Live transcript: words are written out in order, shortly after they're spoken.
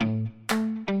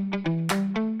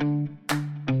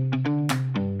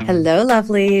Hello,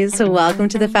 lovelies. Welcome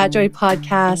to the Fat Joy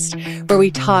podcast, where we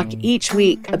talk each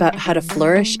week about how to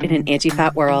flourish in an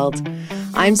anti-fat world.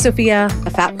 I'm Sophia,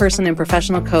 a fat person and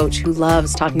professional coach who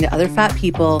loves talking to other fat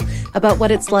people about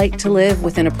what it's like to live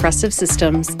within oppressive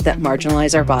systems that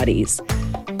marginalize our bodies,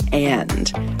 and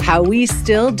how we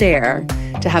still dare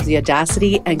to have the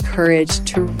audacity and courage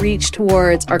to reach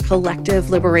towards our collective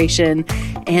liberation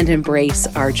and embrace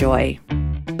our joy.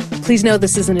 Please know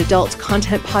this is an adult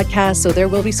content podcast, so there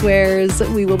will be swears,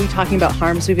 we will be talking about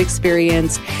harms we've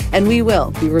experienced, and we will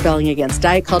be rebelling against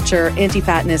diet culture,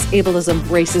 anti-fatness, ableism,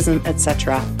 racism,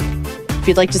 etc. If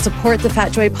you'd like to support the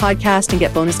Fat Joy podcast and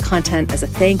get bonus content as a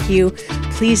thank you,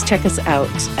 please check us out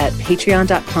at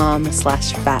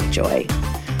patreon.com/fatjoy.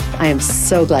 I am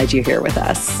so glad you're here with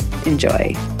us.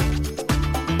 Enjoy.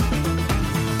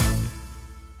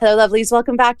 Hello, lovelies.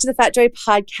 Welcome back to the Fat Joy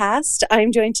podcast.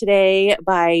 I'm joined today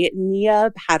by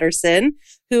Nia Patterson,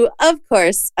 who, of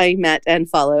course, I met and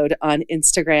followed on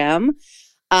Instagram.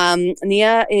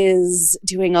 Nia is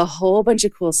doing a whole bunch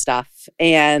of cool stuff,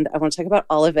 and I want to talk about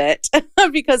all of it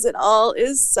because it all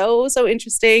is so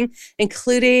interesting,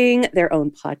 including their own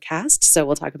podcast. So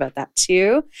we'll talk about that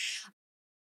too.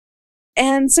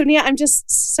 And so, Nia, I'm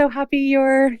just so happy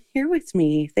you're here with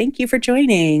me. Thank you for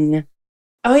joining.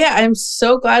 Oh, yeah. I'm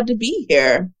so glad to be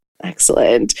here.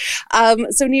 Excellent.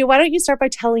 So, Nia, why don't you start by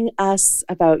telling us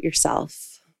about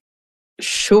yourself?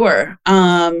 Sure.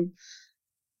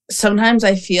 Sometimes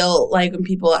I feel like when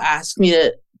people ask me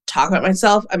to talk about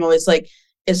myself, I'm always like,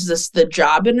 is this the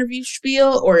job interview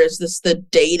spiel or is this the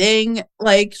dating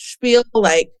spiel?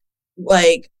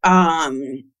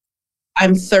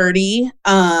 I'm 30.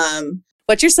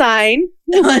 What's your sign?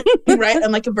 Right.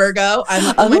 I'm like a Virgo.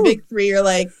 My big three are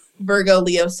like Virgo,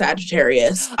 Leo,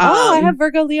 Sagittarius. I have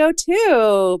Virgo, Leo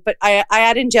too, but I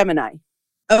add in Gemini.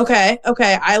 Okay.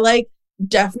 I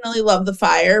definitely love the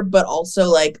fire, but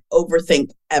also overthink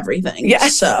everything. Yeah.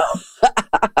 So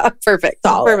perfect.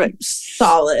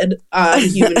 Solid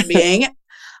human being.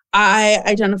 I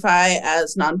identify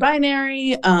as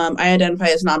non-binary. I identify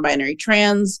as non-binary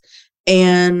trans,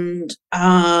 and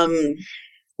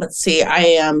let's see. I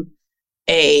am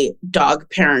a dog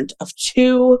parent of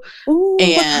 2. Ooh,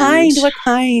 and what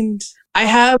kind? I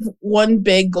have one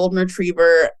big golden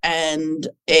retriever and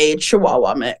a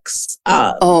Chihuahua mix.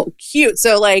 Cute.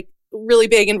 So really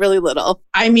big and really little.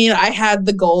 I mean, I had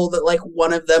the goal that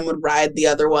one of them would ride the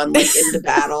other one into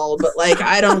battle, but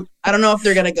I don't know if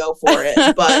they're gonna go for it,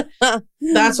 but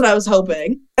that's what I was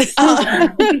hoping.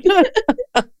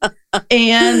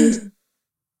 And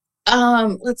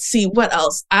let's see what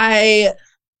else. I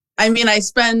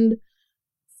spend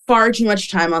far too much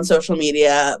time on social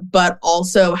media, but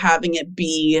also having it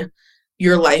be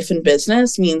your life and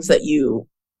business means that you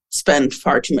spend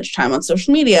far too much time on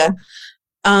social media.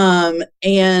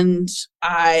 And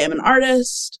I am an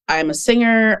artist. I'm a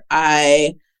singer.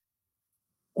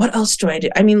 What else do I do?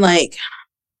 I mean, I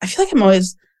feel like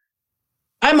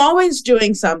I'm always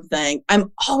doing something.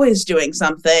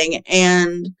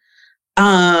 And,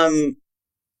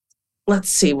 let's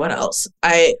see what else.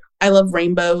 I love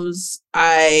rainbows.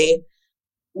 I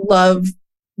love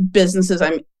businesses.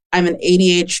 I'm an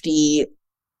ADHD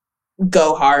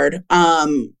go hard. I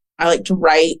like to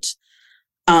write.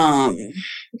 I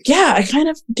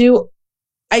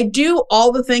do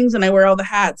all the things and I wear all the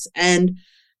hats, and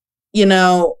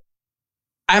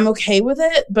I'm okay with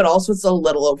it, but also it's a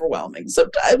little overwhelming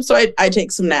sometimes. So I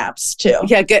take some naps too.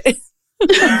 Yeah, good.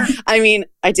 I mean,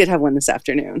 I did have one this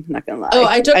afternoon, not gonna lie. Oh,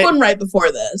 I took one right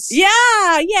before this.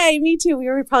 Yeah, yay, me too. We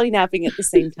were probably napping at the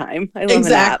same time. I love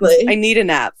exactly. A nap. I need a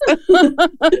nap.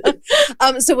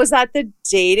 So was that the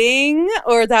dating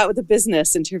or that with the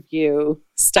business interview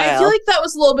style? I feel like that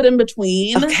was a little bit in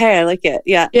between. Okay, I like it.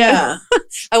 Yeah. Yeah.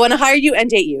 I want to hire you and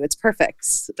date you. It's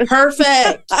perfect.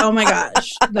 Perfect. Oh my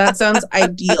gosh. That sounds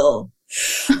ideal.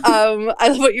 I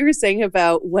love what you were saying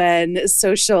about when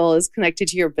social is connected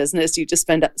to your business, you just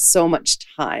spend so much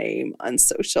time on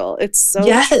social. It's so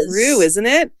true, isn't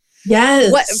it?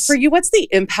 Yes. For you, what's the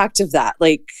impact of that?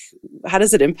 How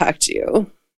does it impact you?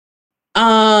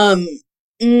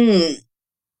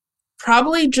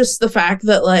 Probably just the fact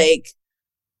that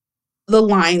the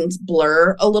lines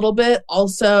blur a little bit.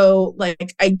 Also,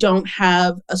 I don't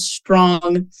have a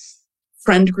strong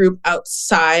friend group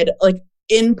outside,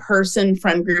 in-person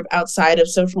friend group outside of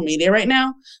social media right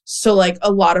now. So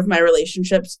a lot of my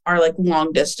relationships are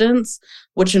long distance,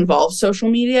 which involves social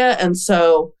media. And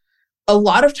so a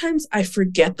lot of times I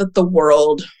forget that the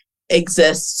world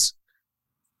exists.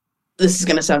 This is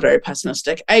going to sound very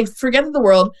pessimistic. I forget that the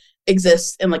world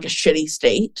exists in a shitty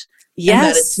state. Yes. And that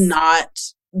it's not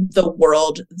the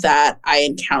world that I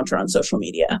encounter on social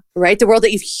media. Right? The world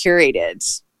that you've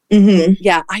curated. Mm-hmm.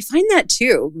 Yeah, I find that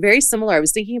too. Very similar. I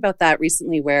was thinking about that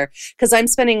recently because I'm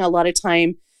spending a lot of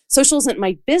time, social isn't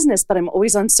my business, but I'm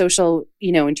always on social,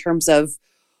 in terms of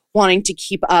wanting to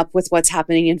keep up with what's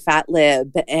happening in Fat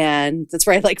Lib. And that's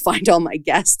where I like find all my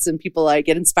guests and people I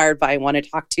get inspired by and want to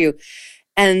talk to.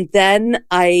 And then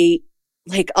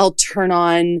I'll turn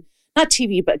on, not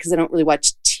TV, but because I don't really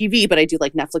watch TV, but I do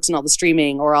like Netflix and all the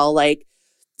streaming, or I'll like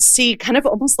see kind of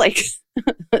almost like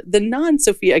the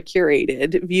non-Sophia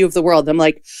curated view of the world. I'm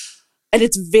like, and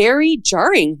it's very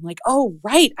jarring. I'm like, oh,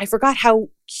 right. I forgot how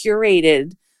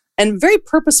curated and very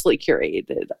purposefully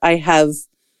curated I have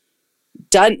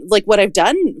done, like what I've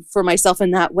done for myself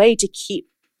in that way to keep,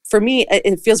 for me,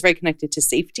 it feels very connected to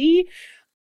safety.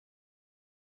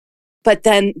 But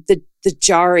then the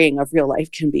jarring of real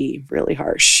life can be really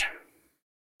harsh.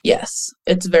 Yes,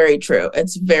 it's very true.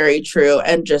 It's very true.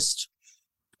 And just,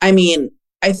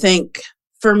 I think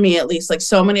for me, at least, like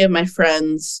so many of my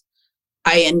friends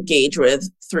I engage with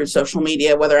through social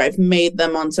media, whether I've made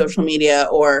them on social media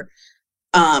or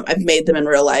I've made them in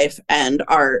real life, and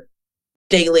our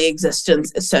daily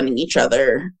existence is sending each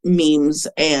other memes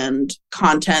and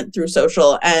content through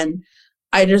social. And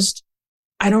I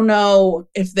don't know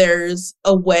if there's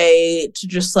a way to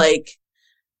just like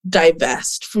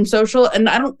divest from social, and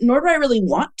nor do I really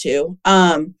want to.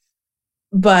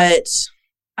 But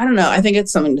I don't know. I think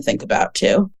it's something to think about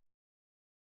too.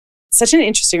 Such an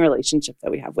interesting relationship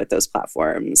that we have with those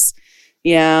platforms.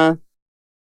 Yeah.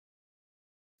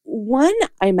 One,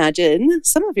 I imagine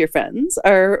some of your friends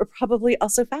are probably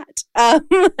also fat.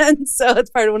 And so it's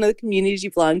part of one of the communities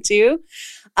you belong to.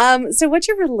 So what's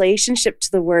your relationship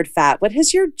to the word fat? What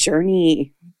has your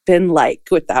journey been like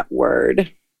with that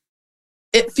word?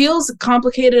 It feels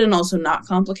complicated and also not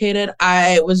complicated.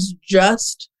 I was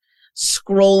just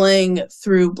scrolling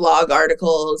through blog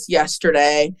articles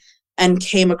yesterday and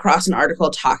came across an article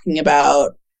talking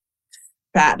about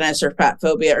fatness or fat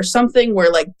phobia or something,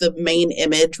 where like the main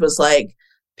image was like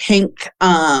pink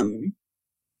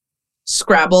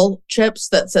Scrabble chips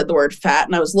that said the word fat.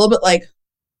 And I was a little bit like,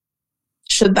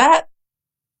 should that,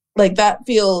 like, that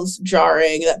feels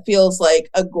jarring. That feels like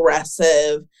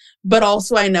aggressive, but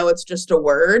also I know it's just a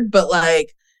word, but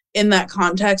like in that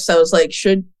context, I was like,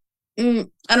 I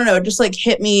don't know. It just like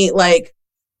hit me like,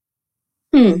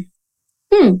 and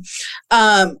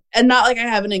not like I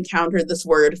haven't encountered this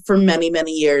word for many,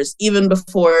 many years, even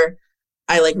before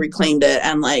I like reclaimed it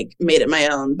and like made it my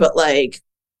own. But like,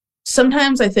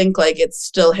 sometimes I think like it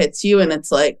still hits you and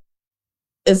it's like,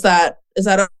 is that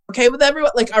okay with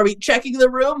everyone? Like, are we checking the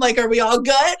room? Like, are we all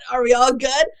good? Are we all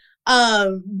good?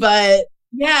 But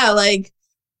yeah, like,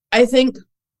 I think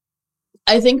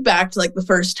back to like the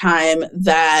first time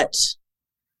that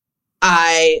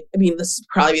this would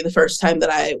probably be the first time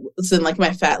that I was in like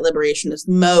my fat liberationist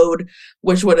mode,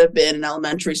 which would have been in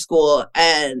elementary school.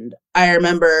 And I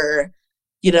remember,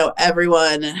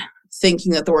 everyone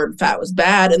thinking that the word fat was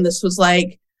bad. And this was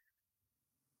like,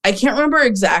 I can't remember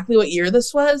exactly what year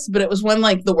this was, but it was when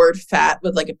like the word fat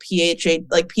with like a PHA,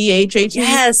 like PHAT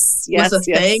yes, was a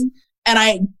thing. And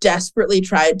I desperately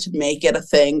tried to make it a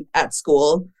thing at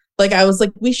school. Like I was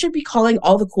like, we should be calling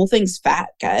all the cool things fat,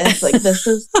 guys. Like this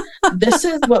is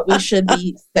what we should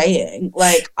be saying.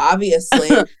 Like obviously.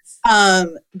 Did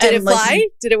it fly?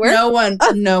 Did it work? No one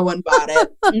bought it. No one bought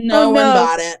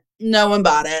it. No one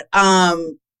bought it.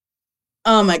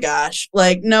 Oh my gosh.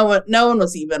 Like no one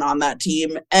was even on that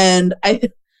team. And I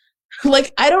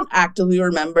don't actively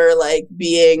remember like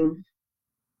being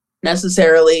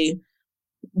necessarily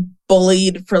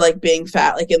bullied for like being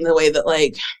fat, like in the way that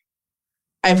like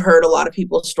I've heard a lot of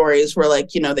people's stories where like,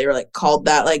 they were like called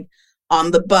that like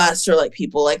on the bus, or like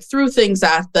people like threw things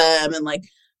at them and like,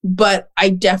 but I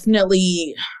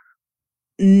definitely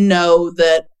know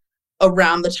that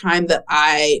around the time that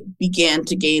I began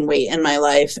to gain weight in my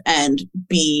life and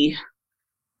be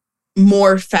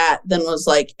more fat than was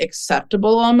like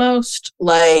acceptable almost,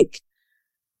 like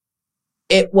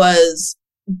it was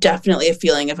definitely a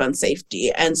feeling of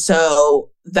unsafety. And so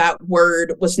that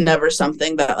word was never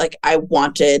something that like I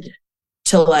wanted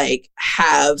to like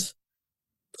have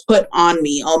put on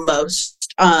me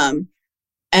almost.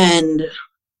 And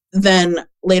then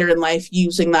later in life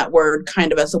using that word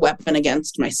kind of as a weapon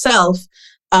against myself,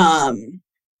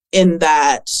 in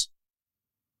that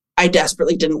I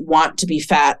desperately didn't want to be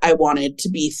fat. I wanted to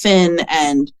be thin,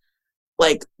 and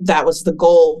like that was the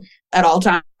goal at all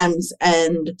times.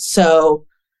 And so,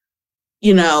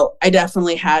 I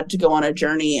definitely had to go on a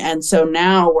journey. And so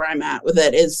now where I'm at with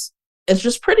it is it's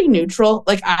just pretty neutral.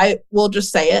 Like I will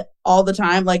just say it all the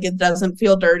time. Like it doesn't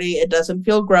feel dirty. It doesn't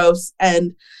feel gross.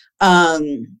 And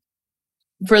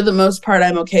for the most part,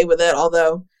 I'm okay with it.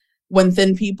 Although when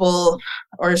thin people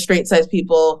or straight size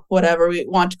people, whatever we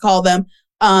want to call them,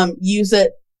 use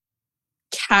it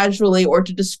casually or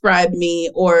to describe me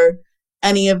or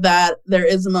any of that, there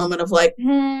is a moment of like,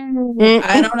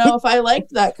 I don't know if I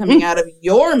liked that coming out of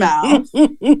your mouth.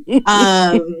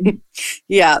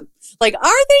 Yeah. Like,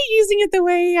 are they using it the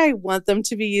way I want them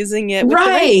to be using it? With the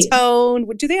right tone?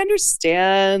 Do they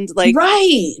understand? Like,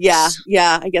 right. Yeah.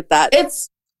 Yeah. I get that.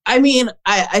 I mean,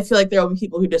 I feel like there will be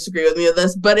people who disagree with me with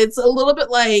this, but it's a little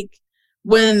bit like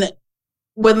when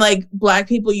like Black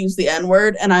people use the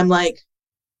N-word and I'm like,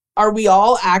 are we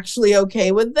all actually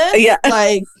okay with this? Yeah.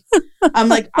 Like, I'm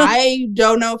like, I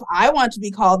don't know if I want to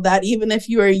be called that, even if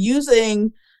you are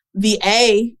using the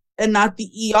A and not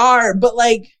the ER. But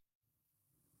like,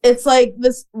 it's like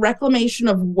this reclamation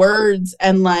of words.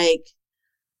 And like,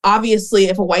 obviously,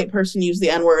 if a white person used the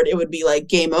N-word, it would be like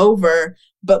game over.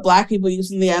 But Black people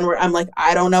using the N-word, I'm like,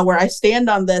 I don't know where I stand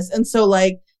on this. And so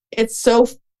like, it's so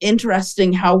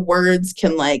interesting how words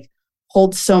can like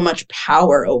hold so much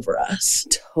power over us.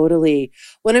 Totally.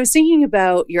 When I was thinking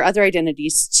about your other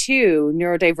identities too,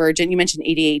 neurodivergent, you mentioned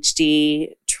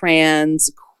ADHD,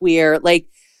 trans, queer, like,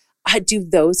 do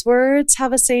those words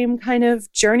have a same kind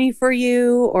of journey for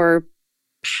you or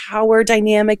power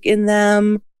dynamic in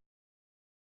them?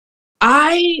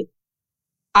 I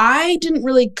didn't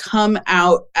really come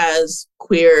out as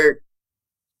queer,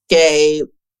 gay,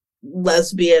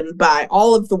 lesbian, bi,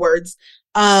 all of the words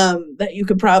that you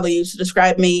could probably use to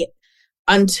describe me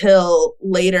until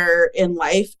later in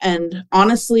life. And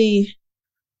honestly,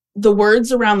 the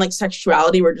words around like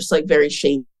sexuality were just like very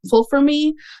shameful for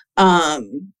me.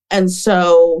 And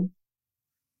so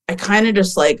I kind of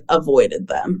just like avoided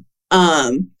them.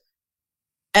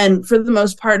 And for the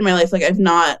most part in my life, like I've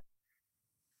not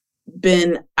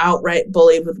been outright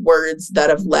bullied with words that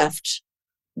have left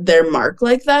their mark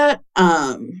like that.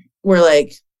 Where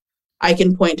like I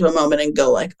can point to a moment and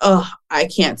go like, oh, I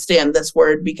can't stand this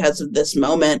word because of this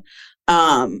moment.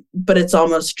 But it's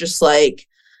almost just like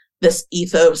this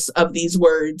ethos of these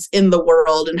words in the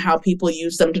world and how people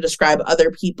use them to describe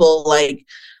other people, like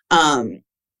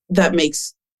that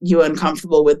makes you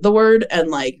uncomfortable with the word and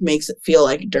like makes it feel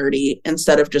like dirty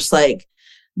instead of just like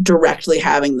directly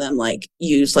having them like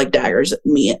use like daggers at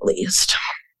me at least.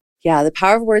 Yeah, the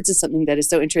power of words is something that is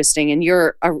so interesting. And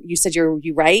you said you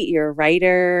write, you're a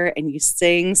writer and you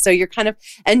sing. So you're kind of,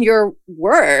 and your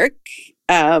work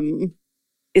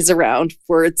is around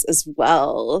words as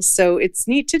well. So it's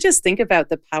neat to just think about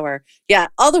the power. Yeah,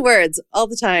 all the words, all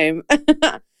the time.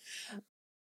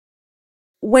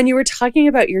 When you were talking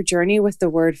about your journey with the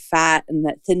word fat and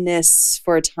that thinness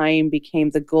for a time became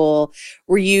the goal,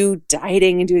 were you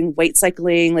dieting and doing weight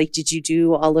cycling? Like, did you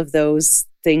do all of those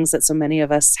things that so many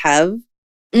of us have?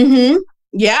 Mm-hmm.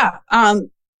 Yeah.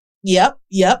 Yep.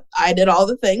 I did all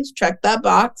the things. Check that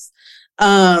box.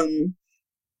 I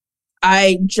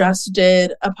just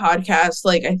did a podcast,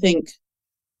 like I think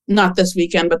not this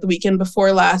weekend, but the weekend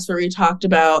before last, where we talked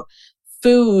about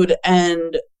food,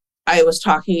 and I was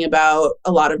talking about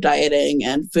a lot of dieting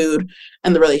and food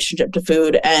and the relationship to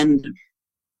food and,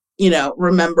 you know,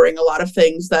 remembering a lot of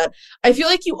things that I feel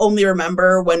like you only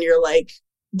remember when you're like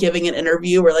giving an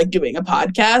interview or like doing a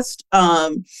podcast.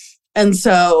 And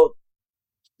so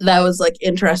that was like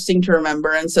interesting to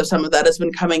remember. And so some of that has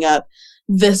been coming up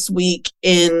this week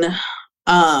in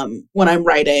when I'm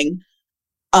writing.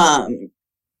 I'm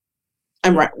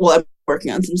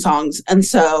working on some songs, and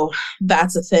so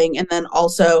that's a thing. And then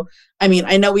also, I mean,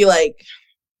 I know we like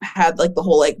had like the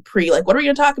whole like like what are we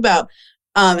gonna talk about,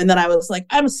 and then I was like,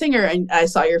 I'm a singer, and I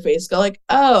saw your face go like,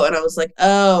 oh, and I was like,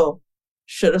 oh,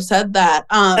 should have said that.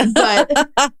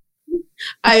 But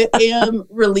I am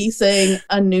releasing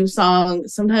a new song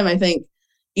sometime, I think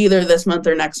either this month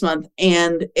or next month,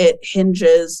 and it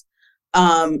hinges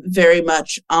very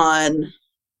much on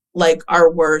like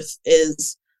our worth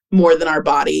is more than our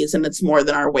bodies and it's more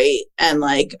than our weight, and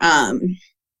like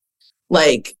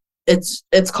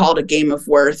it's called A Game of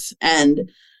Worth,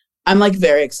 and I'm like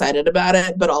very excited about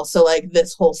it. But also like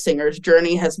this whole singer's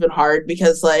journey has been hard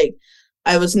because like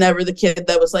I was never the kid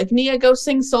that was like, Nia, go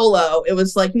sing solo. It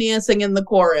was like Nia singing the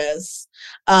chorus,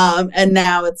 and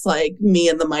now it's like me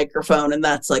and the microphone, and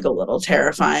that's like a little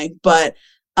terrifying. But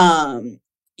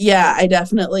yeah, I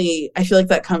feel like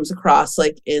that comes across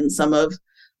like in some of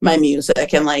my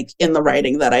music and like in the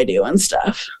writing that I do and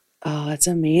stuff. Oh, it's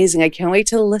amazing. I can't wait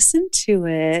to listen to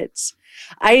it.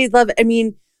 I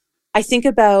think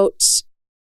about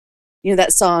You know,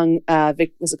 that song,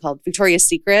 was it called Victoria's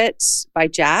Secret by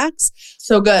Jax?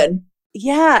 So good.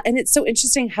 Yeah. And it's so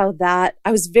interesting how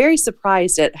I was very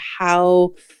surprised at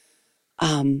how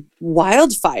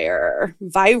wildfire,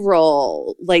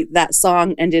 viral, like that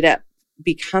song ended up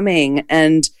becoming.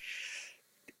 And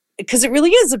because it really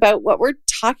is about what we're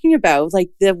talking about, like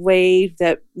the way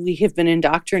that we have been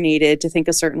indoctrinated to think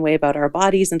a certain way about our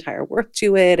bodies and tie our worth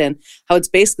to it, and how it's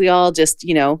basically all just,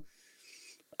 you know,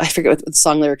 I forget what the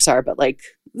song lyrics are, but like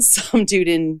some dude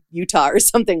in Utah or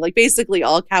something, like basically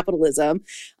all capitalism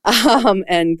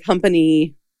and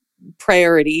company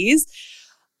priorities.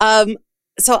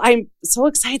 So I'm so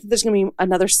excited that there's going to be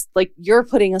another, like you're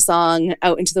putting a song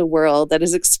out into the world that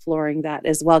is exploring that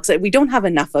as well. Because we don't have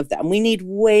enough of them. We need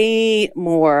way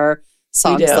more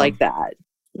songs like that.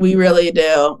 We really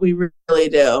do. We really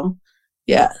do.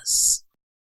 Yes.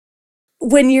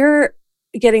 When you're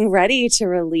getting ready to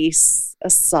release a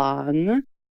song,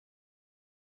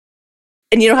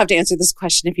 and you don't have to answer this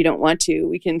question if you don't want to,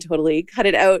 we can totally cut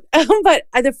it out. But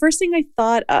the first thing I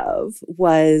thought of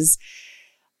was,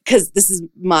 because this is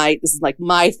like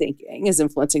my thinking is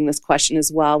influencing this question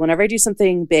as well. Whenever I do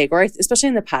something big, or especially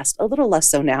in the past, a little less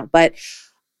so now, but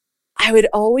I would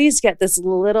always get this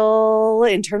little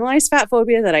internalized fat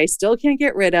phobia that I still can't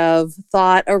get rid of,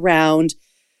 thought around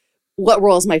what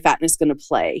role is my fatness going to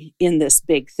play in this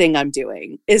big thing I'm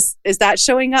doing? Is that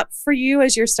showing up for you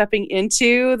as you're stepping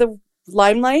into the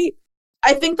limelight?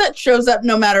 I think that shows up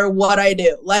no matter what I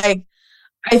do. Like,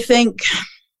 I think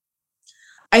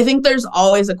there's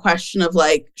always a question of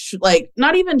like,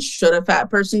 not even should a fat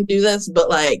person do this, but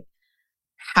like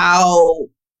how,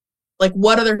 like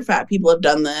what other fat people have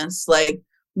done this? Like,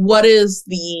 what is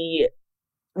the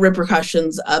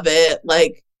repercussions of it?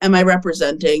 Like, am I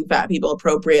representing fat people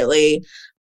appropriately?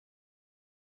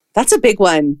 That's a big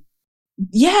one.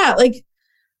 Yeah. Like,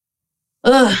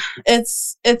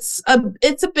 it's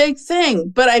a big thing.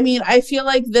 But I mean, I feel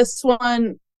like this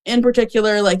one in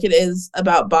particular, like it is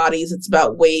about bodies, it's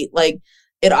about weight. Like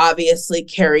it obviously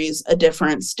carries a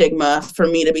different stigma for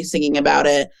me to be singing about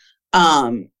it.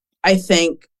 I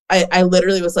think I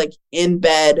literally was like in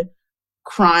bed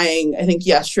crying, I think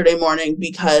yesterday morning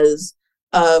because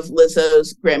of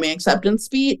Lizzo's Grammy acceptance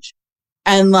speech.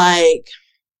 And like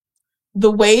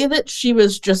the way that she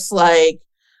was just like,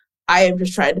 I have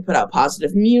just tried to put out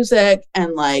positive music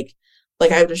and like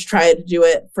I've just tried to do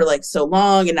it for like so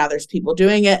long and now there's people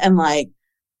doing it. And like,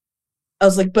 I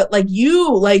was like, but like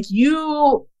you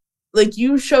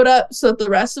showed up so that the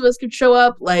rest of us could show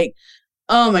up. Like,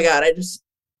 oh my God,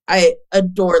 I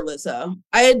adore Lizzo.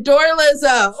 I adore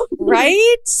Lizzo.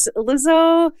 Right?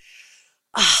 Lizzo.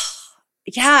 Oh,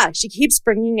 yeah, she keeps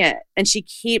bringing it and she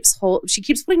keeps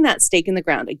putting that stake in the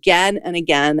ground again and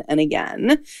again and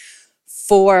again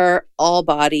for all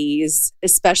bodies,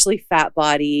 especially fat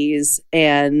bodies.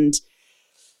 And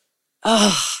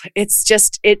it's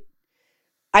just,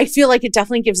 I feel like it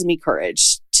definitely gives me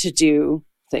courage to do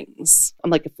things. I'm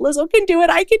like, if Lizzo can do it,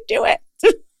 I can do it.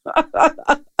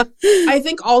 I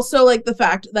think also like the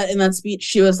fact that in that speech,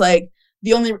 she was like,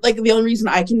 the only reason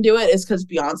I can do it is because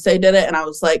Beyonce did it. And I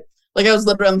was like, I was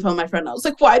literally on the phone with my friend. I was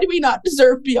like, why do we not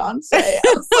deserve Beyonce? I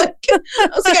was like,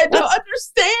 I don't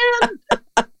understand.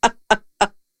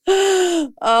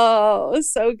 Oh,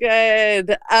 so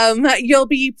good. You'll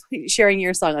be sharing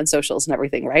your song on socials and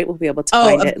everything, right? We'll be able to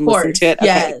find it and listen to it.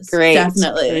 Yes, okay,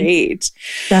 great.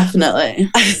 Definitely.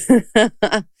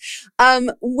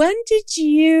 When did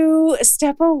you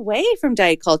step away from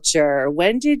diet culture?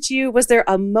 Was there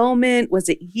a moment? Was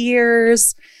it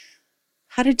years?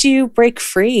 How did you break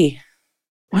free?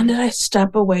 When did I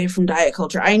step away from diet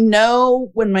culture? I know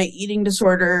when my eating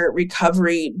disorder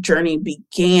recovery journey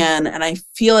began, and I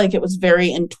feel like it was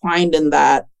very entwined in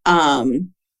that.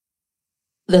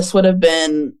 This would have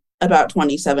been about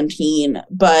 2017,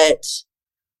 but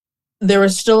there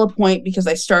was still a point because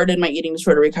I started my eating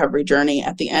disorder recovery journey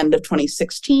at the end of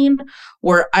 2016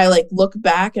 where I like look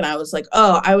back and I was like,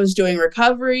 oh, I was doing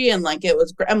recovery and like it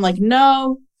was, I'm like,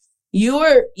 no,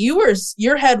 your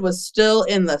head was still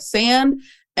in the sand.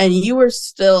 And you were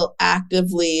still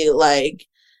actively like,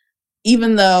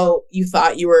 even though you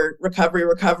thought you were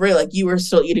recovery, like you were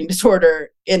still eating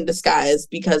disorder in disguise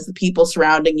because the people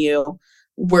surrounding you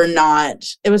were not,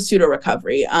 it was pseudo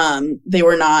recovery. They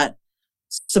were not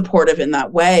supportive in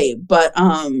that way. But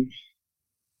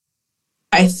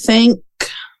I think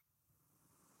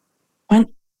when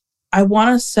I want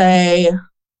to say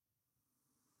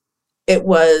it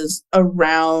was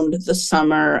around the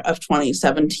summer of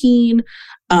 2017.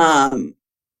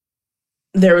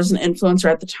 There was an influencer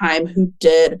at the time who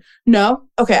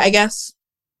I guess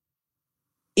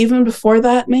even before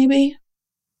that, maybe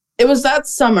It was that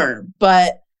summer,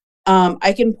 but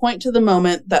I can point to the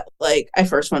moment that like I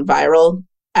first went viral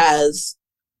as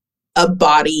a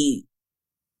body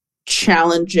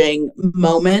challenging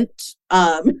moment,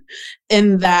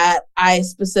 in that I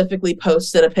specifically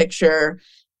posted a picture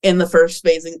in the first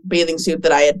bathing suit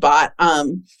that I had bought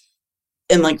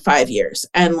in like 5 years.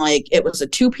 And like it was a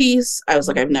 2-piece. I was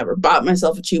like, I've never bought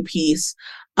myself a 2-piece.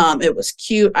 It was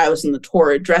cute. I was in the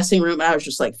Torrid dressing room and I was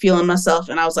just like feeling myself.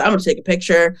 And I was like, I'm going to take a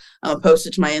picture. I'm going to post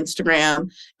it to my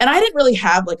Instagram. And I didn't really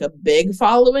have like a big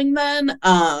following then.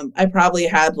 I probably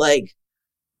had like,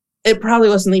 it probably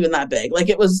wasn't even that big. Like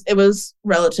it was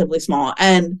relatively small.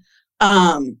 And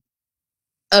an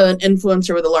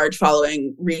influencer with a large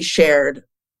following reshared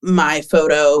my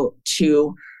photo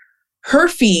to her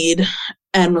feed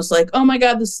and was like, oh my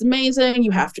God, this is amazing.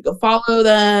 You have to go follow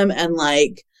them. And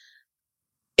like,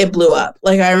 it blew up.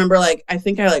 Like, I remember like, I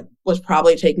think I like was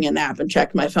probably taking a nap and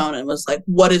checked my phone and was like,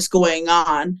 what is going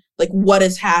on? Like, what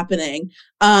is happening?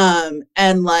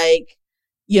 And like,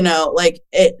 you know, like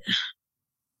it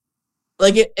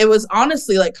was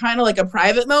honestly like kind of like a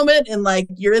private moment. And like,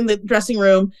 you're in the dressing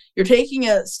room, you're taking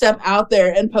a step out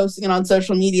there and posting it on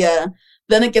social media.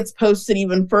 Then it gets posted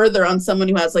even further on someone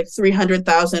who has like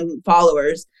 300,000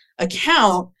 followers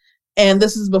account. And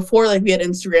this is before like we had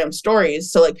Instagram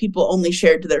stories. So like people only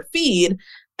shared to their feed.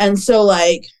 And so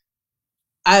like,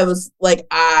 I was like,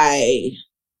 I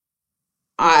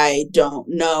don't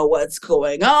know what's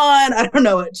going on. I don't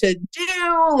know what to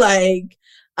do. Like,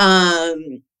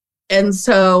 and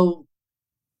so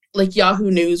like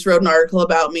Yahoo News wrote an article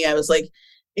about me. I was like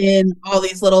in all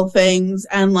these little things.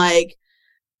 And like,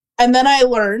 and then I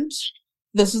learned,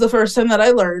 this is the first time that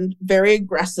I learned very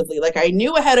aggressively. Like I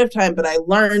knew ahead of time, but I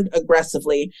learned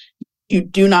aggressively. You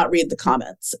do not read the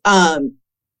comments.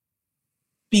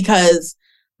 Because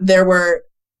there were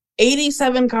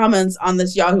 87 comments on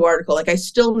this Yahoo article. Like I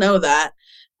still know that.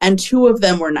 And 2 of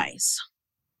them were nice.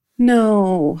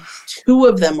 No. 2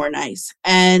 of them were nice.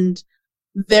 And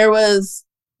there's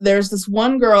this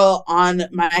one girl on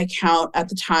my account at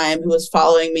the time who was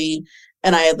following me,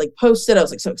 and I had like posted, I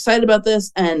was like so excited about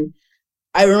this. And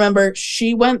I remember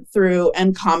she went through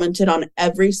and commented on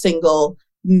every single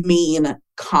mean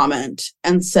comment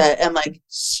and said, and like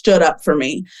stood up for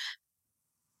me.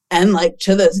 And like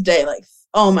to this day, like,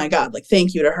 oh my God, like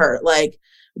thank you to her. Like,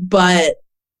 but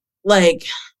like,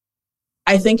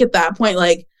 I think at that point,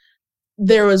 like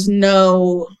there was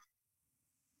like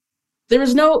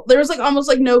almost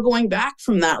like no going back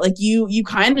from that. Like you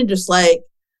kind of just like,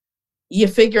 you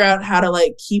figure out how to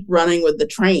like keep running with the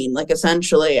train, like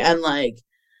essentially. And like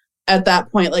at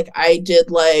that point, like I did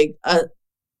like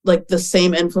the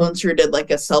same influencer did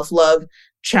like a self-love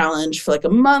challenge for like a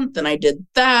month, and I did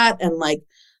that. And like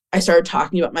I started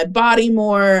talking about my body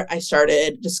more. I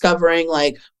started discovering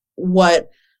like what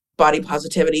body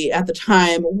positivity at the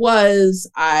time was.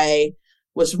 I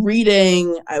was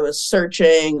reading, I was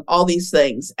searching, all these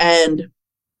things. And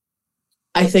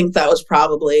I think that was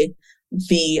probably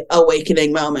the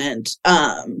awakening moment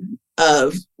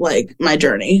of like my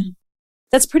journey.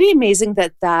 That's pretty amazing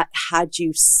that had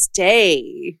you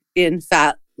stay in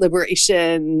fat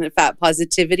liberation, fat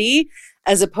positivity,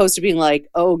 as opposed to being like,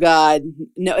 oh God,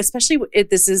 no, especially if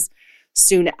this is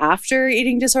soon after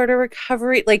eating disorder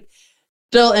recovery, like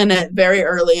still in it, very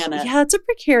early in it. Yeah, it's a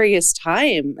precarious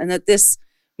time. And that this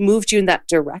moved you in that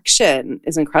direction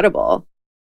is incredible.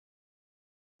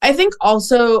 I think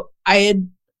also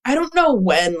I don't know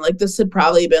when, like this had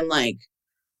probably been like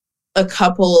a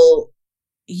couple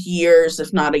years,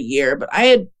 if not a year, but I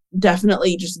had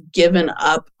definitely just given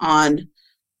up on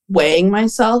weighing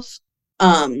myself.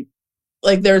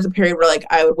 Like there was a period where like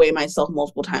I would weigh myself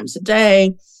multiple times a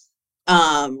day,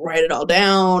 write it all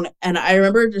down. And I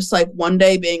remember just like one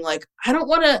day being like, I don't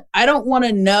want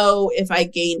to know if I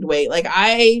gained weight. Like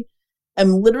I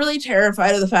am literally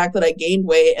terrified of the fact that I gained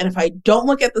weight. And if I don't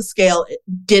look at the scale, it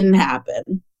didn't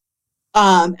happen.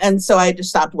 And so I just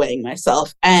stopped weighing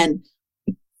myself. And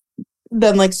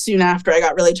then like soon after, I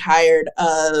got really tired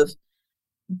of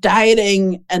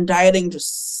dieting, and dieting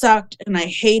just sucked and I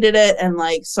hated it. And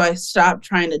like, so I stopped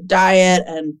trying to diet,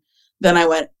 and then I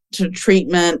went to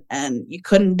treatment, and you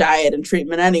couldn't diet in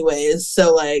treatment anyways.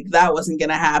 So like that wasn't going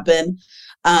to happen.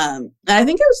 And I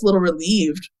think I was a little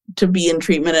relieved to be in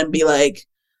treatment and be like,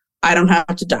 I don't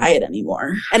have to diet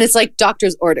anymore. And it's like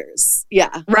doctor's orders.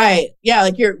 Yeah. Right. Yeah.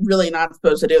 Like you're really not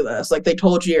supposed to do this. Like they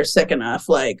told you you're sick enough.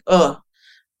 Like, oh,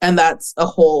 and that's a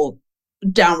whole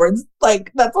downwards,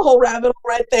 like that's a whole rabbit hole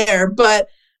right there. But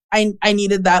I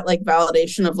needed that like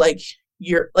validation of like,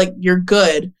 you're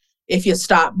good if you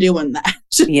stop doing that.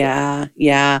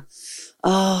 Yeah.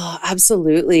 Oh,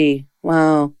 absolutely.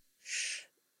 Wow.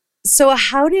 So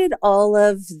how did all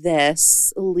of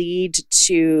this lead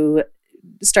to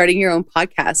starting your own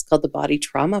podcast called the Body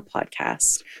Trauma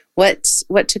Podcast? What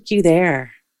took you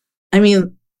there? I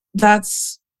mean,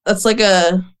 that's like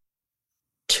a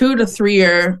 2 to 3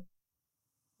 year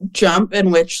jump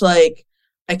in which like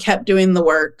I kept doing the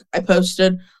work. I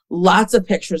posted lots of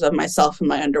pictures of myself in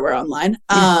my underwear online.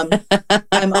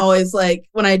 I'm always like,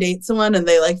 when I date someone and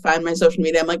they like find my social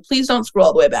media, I'm like, please don't scroll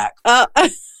all the way back.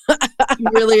 You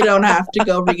really don't have to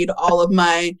go read all of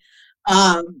my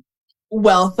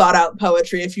well thought out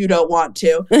poetry if you don't want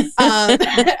to.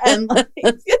 And like,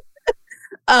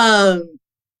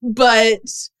 but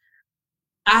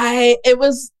it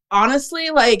was honestly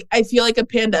like, I feel like a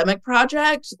pandemic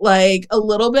project, like a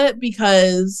little bit,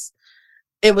 because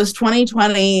it was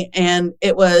 2020 and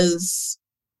it was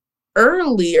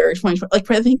earlier 2020, like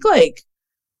I think like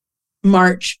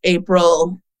March,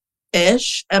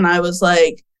 April-ish. And I was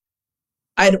like,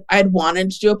 I'd wanted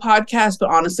to do a podcast, but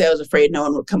honestly, I was afraid no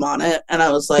one would come on it. And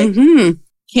I was like,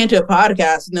 can't do a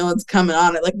podcast. No one's coming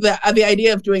on it. Like the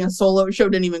idea of doing a solo show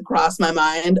didn't even cross my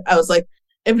mind. I was like,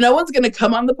 if no one's going to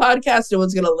come on the podcast, no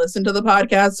one's going to listen to the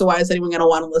podcast. So why is anyone going to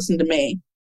want to listen to me?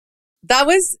 That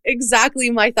was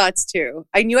exactly my thoughts too.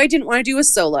 I knew I didn't want to do a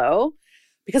solo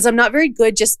because I'm not very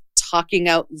good just talking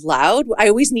out loud. I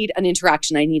always need an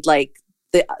interaction. I need like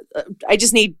I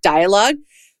just need dialogue.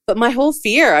 But my whole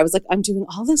fear, I was like, I'm doing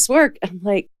all this work. I'm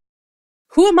like,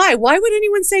 who am I? Why would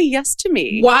anyone say yes to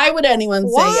me? Why would anyone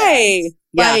say yes?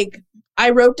 Yeah. Like,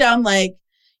 I wrote down like,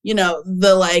 you know,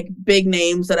 the like big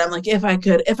names that I'm like, if I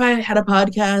had a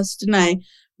podcast and I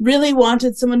really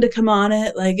wanted someone to come on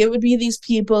it, like it would be these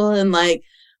people. And like,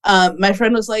 my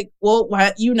friend was like, well,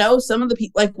 why, you know, some of the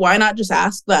people, like, why not just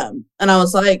ask them? And I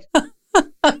was like,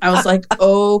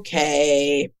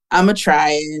 okay, I'm gonna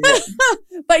try it.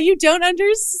 But you don't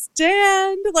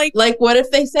understand. Like, what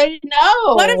if they say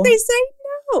no? What if they say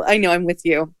no? I know, I'm with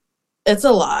you. It's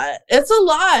a lot.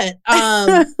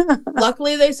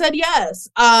 Luckily they said yes.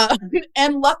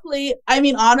 And luckily, I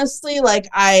mean, honestly, like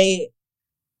I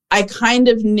kind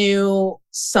of knew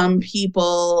some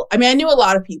people. I mean, I knew a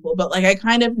lot of people, but like I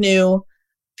kind of knew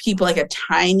people like a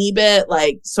tiny bit,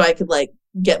 like, so I could like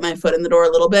get my foot in the door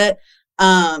a little bit.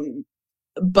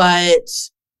 But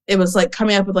it was like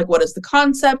coming up with like, what is the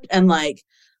concept? And like,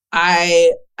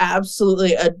 I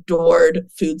absolutely adored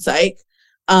food psych.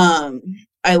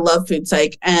 I love food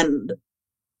psych, and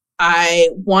I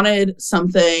wanted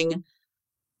something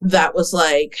that was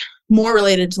like more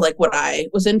related to like what I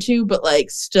was into, but like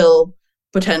still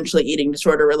potentially eating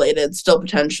disorder related, still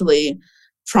potentially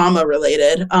trauma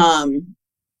related.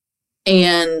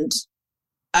 And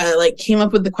I like came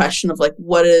up with the question of like,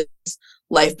 what has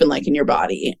life been like in your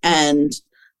body? And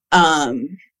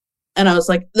I was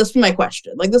like, this will be my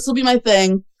question. Like, this will be my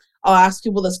thing. I'll ask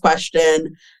people this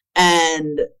question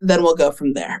and then we'll go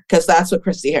from there. Cause that's what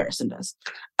Christy Harrison does.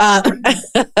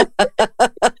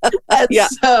 Yeah.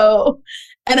 So,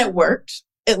 and it worked.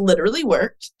 It literally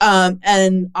worked.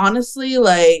 And honestly,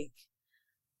 like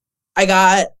I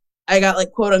got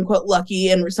like quote unquote lucky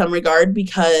in some regard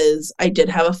because I did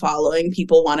have a following.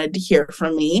 People wanted to hear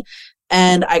from me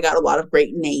and I got a lot of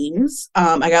great names.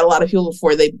 I got a lot of people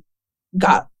before they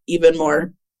got even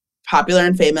more popular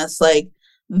and famous. Like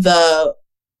the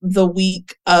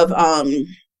week of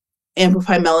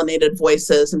Amplify Melanated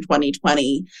Voices in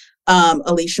 2020,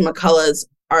 Alicia McCullough's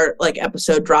art like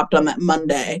episode dropped on that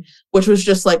Monday, which was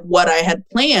just like what I had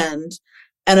planned.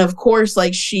 And of course,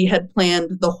 like she had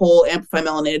planned the whole Amplify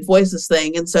Melanated Voices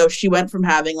thing. And so she went from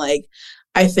having like,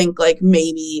 I think like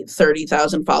maybe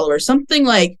 30,000 followers, something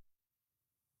like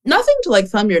nothing to like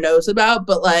thumb your nose about,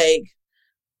 but like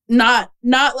not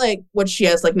like what she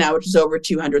has like now, which is over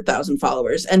 200,000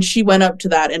 followers. And she went up to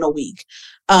that in a week.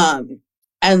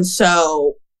 And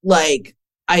so like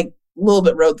I a little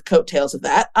bit rode the coattails of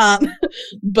that.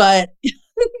 But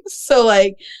so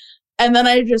like, and then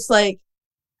I just like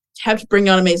kept bringing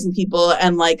on amazing people.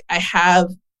 And like, I have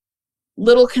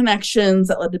little connections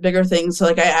that led to bigger things. So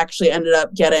like, I actually ended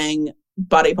up getting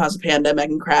Body Positive Panda,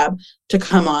 Megan Crab to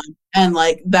come on. And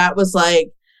like, that was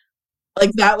like,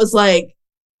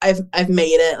 I've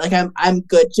made it. Like I'm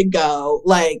good to go.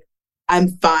 Like I'm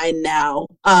fine now.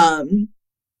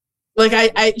 Like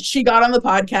she got on the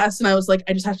podcast and I was like,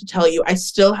 I just have to tell you, I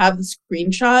still have the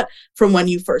screenshot from when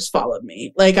you first followed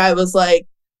me. Like I was like,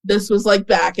 this was like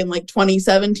back in like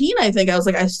 2017, I think. I was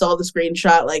like, I still have the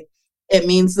screenshot. Like it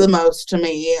means the most to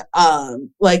me.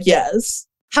 Like, yes.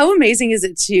 How amazing is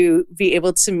it to be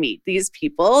able to meet these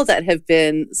people that have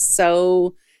been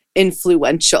so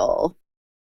influential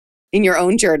in your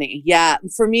own journey? Yeah.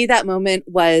 For me, that moment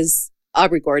was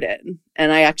Aubrey Gordon.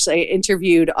 And I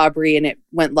interviewed Aubrey and it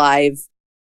went live.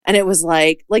 And it was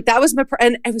like that was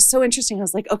and it was so interesting. I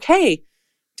was like, okay,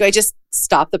 do I just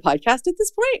stop the podcast at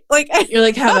this point? Like, you're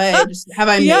like, have I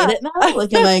yeah. made it now?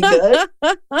 Like, am I good?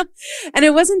 And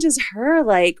it wasn't just her,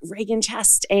 like Reagan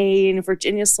Chastain,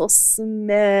 Virginia Soul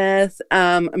Smith.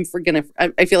 I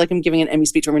feel like I'm giving an Emmy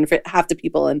speech where I'm going to fit half the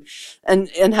people and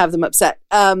have them upset.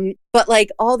 But like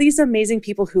all these amazing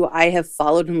people who I have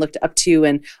followed and looked up to,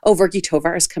 and Virgie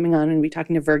Tovar is coming on and we'll be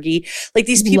talking to Virgie. Like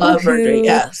these people Love Virgie,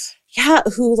 yes. Yeah,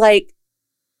 who like,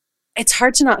 it's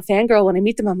hard to not fangirl when I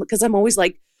meet them because I'm always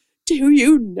like, do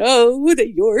you know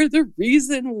that you're the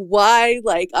reason why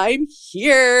like I'm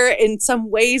here in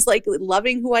some ways, like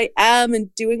loving who I am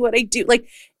and doing what I do? Like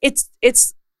it's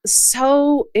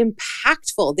so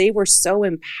impactful. They were so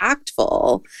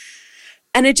impactful.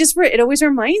 And it always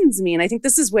reminds me. And I think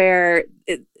this is where,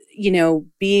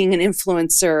 being an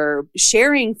influencer,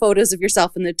 sharing photos of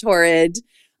yourself in the torrid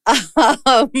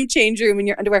change room in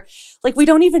your underwear, like we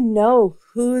don't even know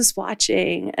who's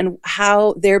watching and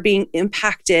how they're being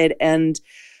impacted, and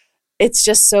it's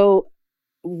just so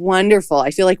wonderful.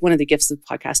 I feel like one of the gifts of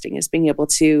podcasting is being able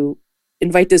to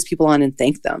invite those people on and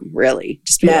thank them, really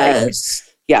just be yes.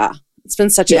 like, yeah, it's been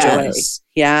such a joy.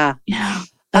 Yeah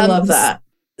I love that.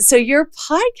 So your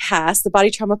podcast, the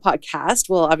Body Trauma Podcast,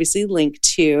 we'll obviously link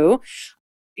to.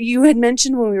 You had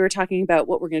mentioned when we were talking about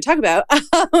what we're going to talk about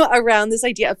around this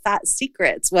idea of fat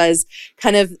secrets was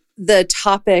kind of the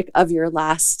topic of your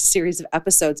last series of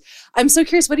episodes. I'm so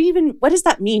curious, what does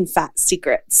that mean, fat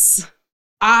secrets?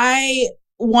 I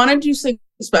want to do something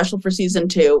special for season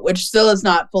 2, which still has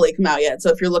not fully come out yet. So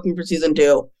if you're looking for season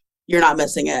 2, you're not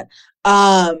missing it.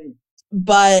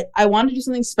 But I want to do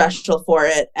something special for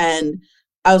it. And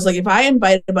I was like, if I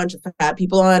invite a bunch of fat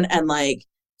people on and like,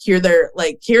 hear their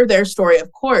story,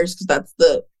 of course, because that's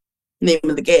the name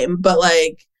of the game. But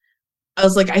like, I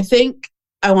was like, I think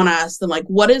I want to ask them, like,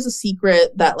 what is a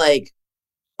secret that like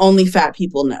only fat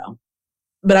people know?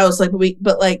 But I was like,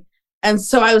 and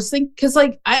so I was thinking, because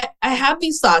like I have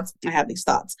these thoughts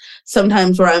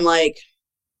sometimes where I'm like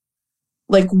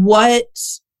what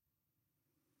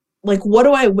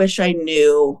do I wish I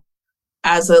knew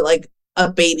as a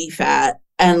baby fat,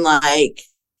 and like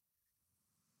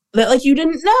that like you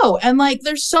didn't know. And like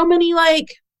there's so many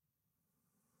like,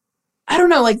 I don't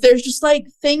know, like there's just like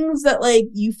things that like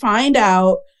you find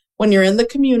out when you're in the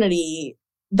community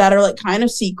that are like kind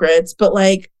of secrets, but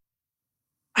like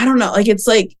I don't know, like it's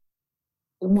like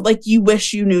you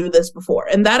wish you knew this before.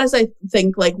 And that is, I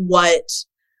think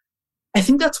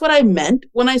that's what I meant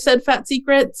when I said fat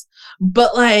secrets.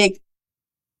 But like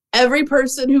every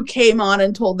person who came on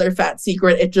and told their fat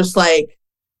secret, it just like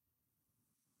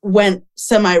went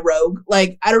semi-rogue.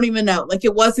 Like, I don't even know. Like,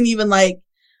 it wasn't even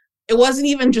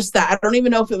just that. I don't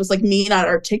even know if it was like me not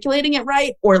articulating it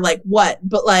right or like what,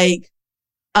 but like,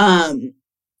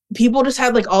 people just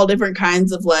had like all different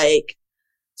kinds of like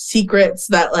secrets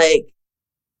that like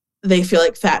they feel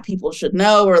like fat people should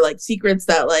know, or like secrets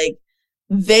that like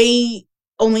they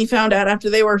only found out after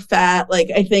they were fat.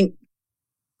 Like, I think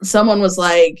someone was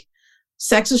like,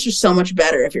 sex is just so much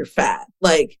better if you're fat.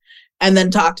 Like, and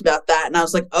then talked about that. And I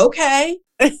was like, okay.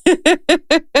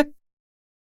 It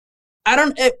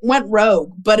went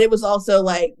rogue, but it was also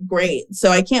like great.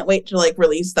 So I can't wait to like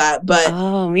release that. But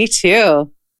oh, me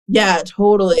too. Yeah,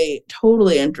 totally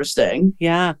interesting.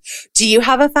 Yeah. Do you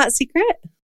have a fat secret?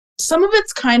 Some of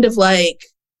it's kind of like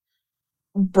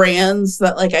brands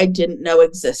that like I didn't know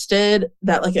existed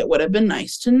that like it would have been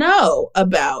nice to know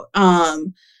about.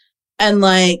 And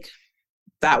like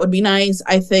that would be nice.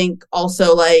 I think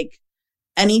also like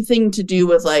anything to do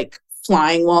with like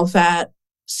flying while fat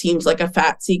seems like a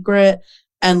fat secret.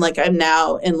 And like I'm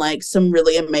now in like some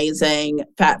really amazing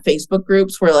fat Facebook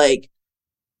groups where they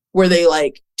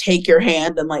like take your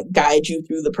hand and like guide you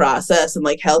through the process and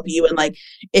like help you. And like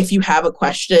if you have a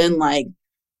question, like,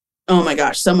 oh my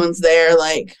gosh, someone's there,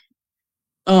 like,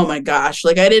 oh my gosh,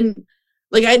 like I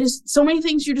just so many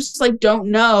things you just like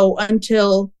don't know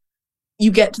until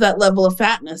you get to that level of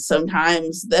fatness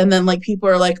sometimes. And then like people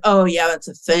are like, oh yeah, that's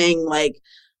a thing. Like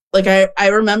I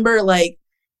remember, like,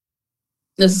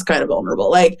 this is kind of vulnerable.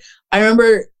 Like I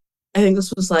remember, I think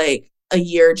this was like a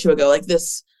year or two ago, like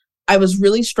this, I was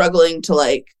really struggling to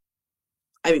like,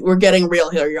 I mean, we're getting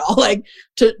real here, y'all, like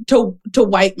to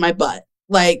wipe my butt.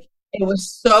 Like it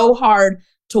was so hard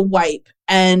to wipe.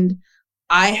 And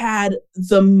I had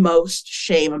the most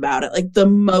shame about it, like the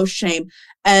most shame.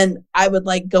 And I would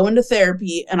like go into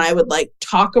therapy and I would like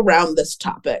talk around this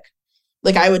topic.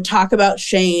 Like I would talk about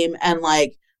shame and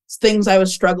like things I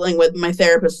was struggling with. My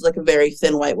therapist was like a very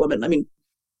thin white woman. I mean,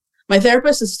 my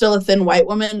therapist is still a thin white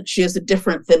woman. She is a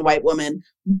different thin white woman,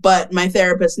 but my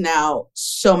therapist now,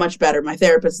 so much better. My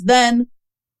therapist then,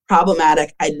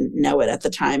 problematic. I didn't know it at the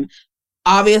time.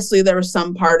 Obviously, there was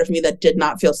some part of me that did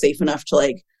not feel safe enough to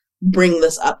like bring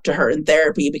this up to her in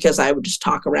therapy because I would just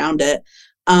talk around it.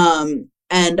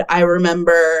 And I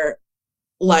remember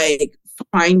like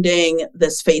finding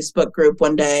this Facebook group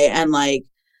one day, and like,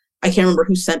 I can't remember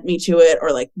who sent me to it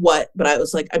or like what, but I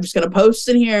was like, I'm just going to post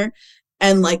in here.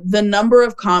 And like the number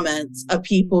of comments of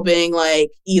people being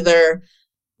like, either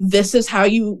this is how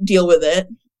you deal with it,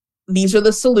 these are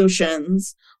the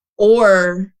solutions,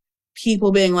 or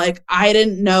people being like, I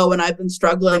didn't know and I've been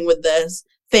struggling with this.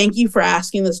 Thank you for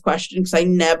asking this question because I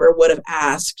never would have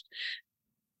asked.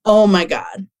 Oh my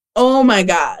God. Oh my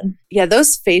God. Yeah,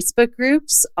 those Facebook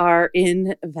groups are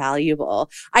invaluable.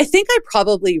 I think I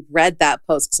probably read that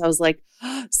post because I was like,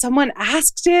 oh, someone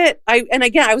asked it. And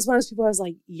again, I was one of those people, I was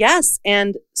like, yes,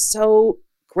 and so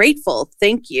grateful.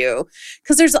 Thank you.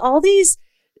 Because there's all these,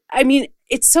 I mean,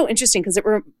 it's so interesting because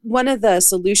one of the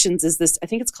solutions is this, I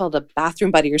think it's called a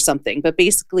bathroom buddy or something, but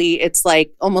basically it's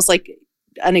like almost like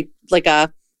an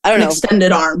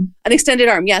extended arm. An extended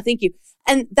arm. Yeah, thank you.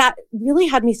 And that really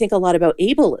had me think a lot about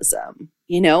ableism,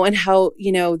 and how,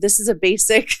 this is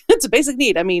it's a basic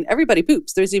need. I mean, everybody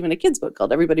poops. There's even a kid's book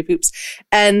called Everybody Poops.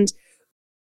 And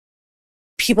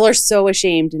people are so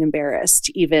ashamed and embarrassed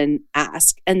to even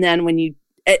ask. And then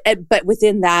but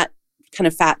within that kind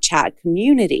of fat chat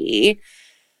community,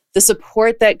 the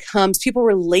support that comes, people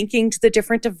were linking to the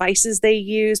different devices they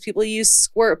use. People use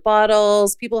squirt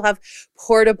bottles. People have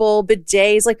portable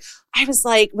bidets. Like, I was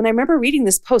like, when I remember reading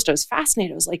this post, I was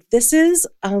fascinated. I was like, this is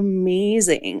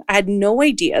amazing. I had no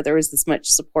idea there was this much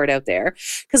support out there.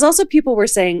 Because also people were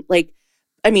saying, like,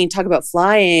 I mean, talk about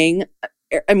flying.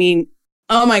 I mean,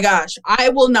 oh my gosh, I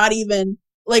will not even,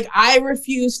 like, I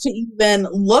refuse to even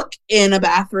look in a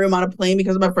bathroom on a plane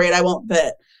because I'm afraid I won't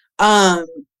fit.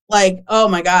 Like, oh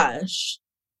my gosh.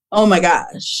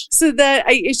 So that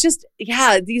it's just,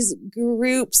 yeah, these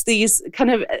groups, these kind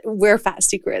of where fat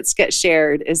secrets get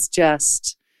shared is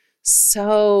just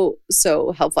so,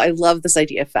 so helpful. I love this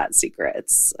idea of fat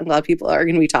secrets. I'm glad people are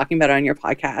going to be talking about it on your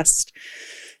podcast.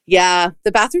 Yeah,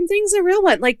 the bathroom thing's a real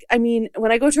one. Like, I mean,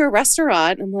 when I go to a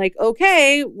restaurant, I'm like,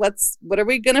 okay, what are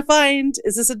we going to find?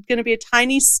 Is this going to be a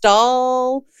tiny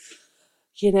stall?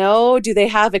 Do they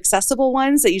have accessible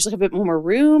ones that usually have a bit more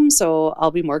room so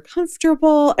I'll be more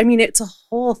comfortable? I mean, it's a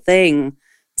whole thing.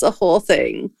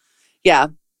 Yeah.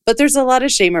 But there's a lot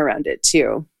of shame around it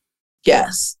too.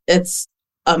 Yes. It's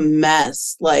a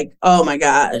mess. Like, oh my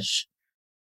gosh.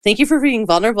 Thank you for being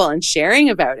vulnerable and sharing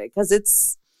about it because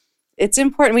it's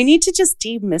important. We need to just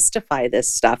demystify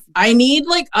this stuff. I need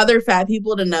like other fat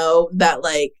people to know that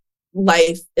like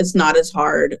life is not as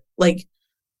hard. Like,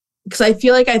 because I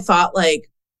feel like I thought like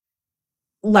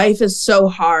life is so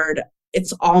hard.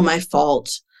 It's all my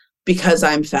fault because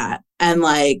I'm fat. And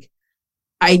like,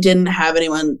 I didn't have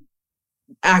anyone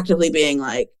actively being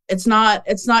like, it's not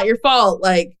your fault.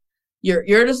 Like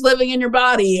you're just living in your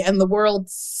body and the world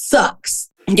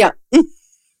sucks. Yeah.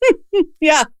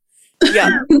 Yeah.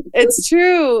 Yeah. It's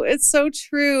true. It's so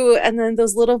true. And then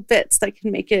those little bits that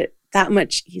can make it that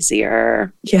much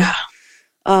easier. Yeah.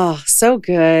 Oh, so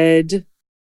good.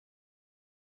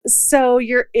 So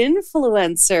your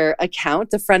influencer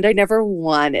account, The Friend I Never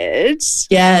Wanted.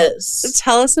 Yes.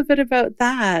 Tell us a bit about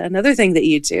that. Another thing that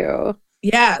you do.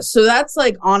 Yeah. So that's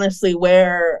like honestly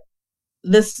where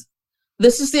this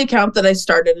is the account that I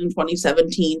started in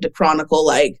 2017 to chronicle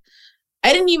like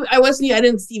I didn't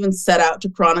even set out to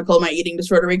chronicle my eating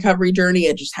disorder recovery journey.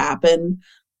 It just happened.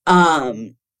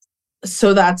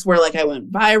 So that's where like I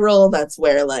went viral. That's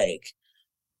where like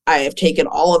I have taken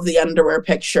all of the underwear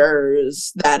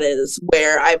pictures. That is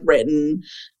where I've written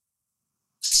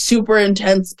super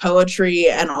intense poetry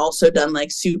and also done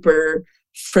like super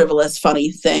frivolous,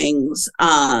 funny things.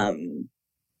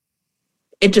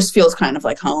 It just feels kind of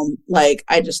like home. Like,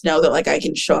 I just know that like I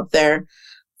can show up there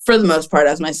for the most part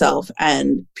as myself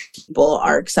and people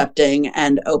are accepting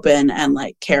and open and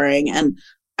like caring. And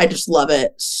I just love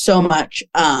it so much.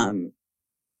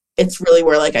 It's really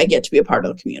where like I get to be a part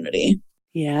of the community.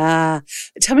 Yeah.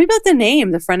 Tell me about the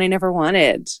name, The Friend I Never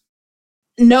Wanted.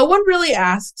 No one really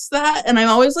asks that. And I'm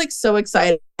always like so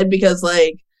excited because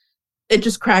like it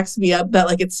just cracks me up that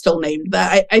like it's still named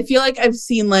that. I feel like I've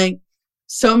seen like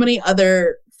so many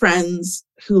other friends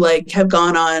who like have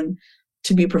gone on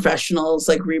to be professionals,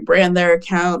 like rebrand their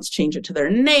accounts, change it to their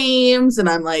names. And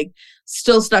I'm like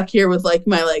still stuck here with like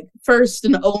my like first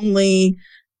and only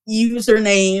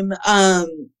username.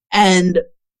 And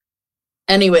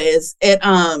anyways,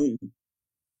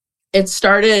 It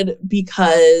started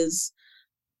because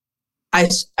I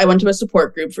went to a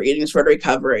support group for eating disorder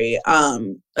recovery,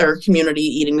 or community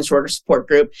eating disorder support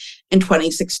group in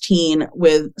 2016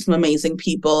 with some amazing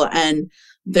people. And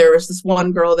there was this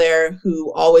one girl there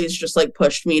who always just like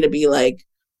pushed me to be like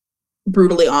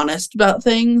brutally honest about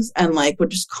things, and like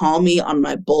would just call me on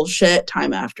my bullshit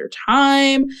time after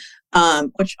time,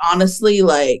 which honestly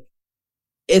like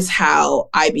is how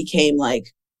I became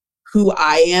like who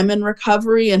I am in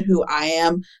recovery and who I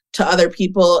am to other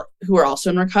people who are also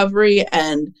in recovery.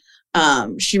 And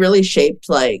she really shaped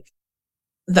like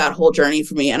that whole journey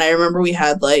for me. And I remember we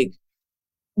had like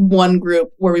one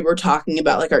group where we were talking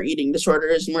about like our eating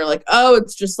disorders, and we're like, oh,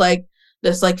 it's just like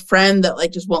this like friend that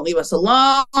like just won't leave us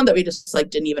alone, that we just like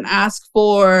didn't even ask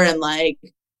for. And like,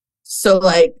 so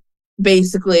like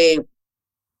basically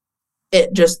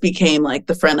it just became like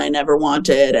the friend I never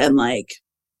wanted. And like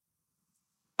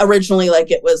originally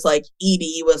like it was like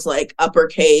Edie was like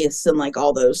uppercase and like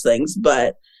all those things.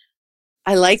 But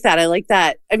I like that. I like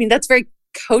that. I mean, that's very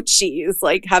coachy, is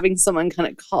like having someone kind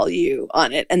of call you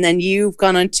on it. And then you've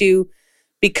gone on to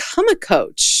become a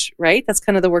coach, right? That's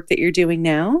kind of the work that you're doing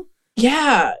now.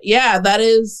 Yeah, that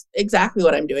is exactly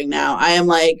what I'm doing now. I am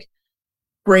like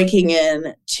breaking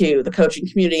in to the coaching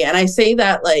community. And I say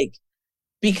that like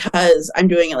because I'm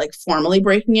doing it like formally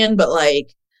breaking in, but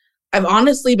like I've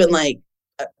honestly been like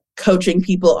coaching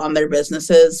people on their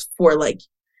businesses for like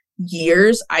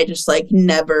years. I just like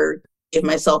never gave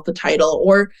myself the title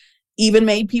or even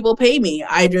made people pay me.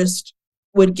 I just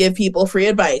would give people free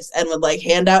advice and would like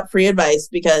hand out free advice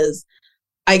because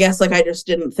I guess like I just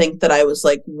didn't think that I was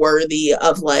like worthy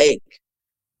of like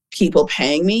people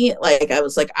paying me. Like I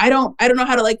was like, I don't know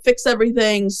how to like fix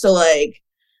everything. So like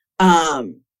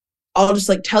I'll just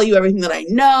like tell you everything that I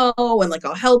know, and like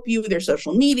I'll help you with your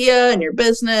social media and your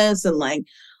business and like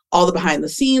all the behind the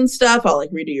scenes stuff. I'll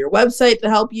like redo your website to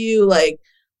help you. Like,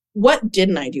 what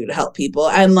didn't I do to help people?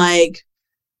 And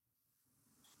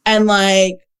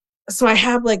so I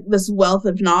have like this wealth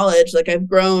of knowledge. Like I've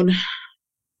grown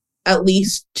at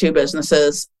least 2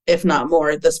 businesses, if not more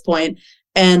at this point.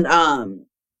 And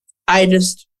I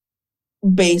just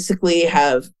basically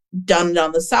have done it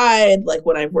on the side, like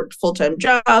when I've worked full-time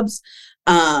jobs.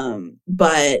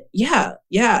 But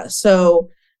yeah. So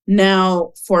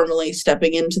now formally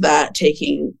stepping into that,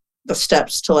 taking the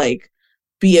steps to like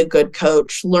be a good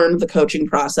coach, learn the coaching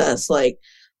process, like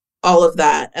all of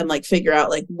that, and like figure out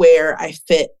like where I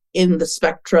fit in the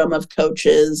spectrum of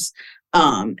coaches,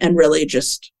 and really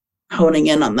just honing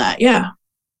in on that. Yeah.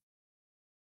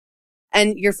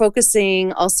 And you're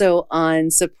focusing also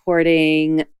on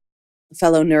supporting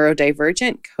fellow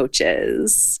neurodivergent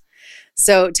coaches.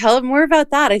 So tell them more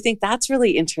about that. I think that's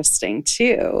really interesting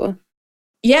too.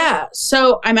 Yeah.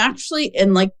 So I'm actually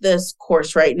in like this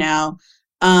course right now,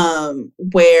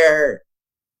 where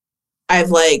I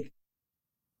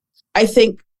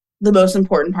think the most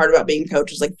important part about being a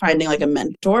coach is like finding like a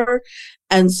mentor.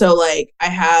 And so like I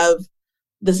have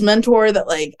this mentor that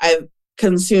like I've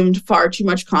consumed far too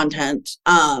much content.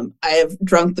 I have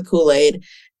drunk the Kool-Aid.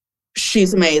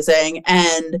 She's amazing.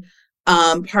 And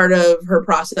part of her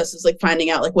process is like finding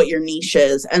out like what your niche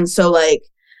is. And so like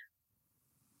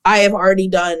I have already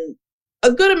done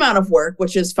a good amount of work,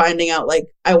 which is finding out like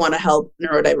I want to help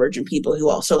neurodivergent people who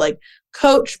also like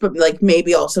coach, but like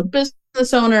maybe also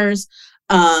business owners.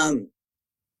 I'm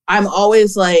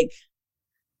always like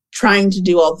trying to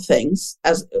do all the things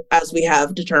as we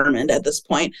have determined at this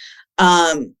point.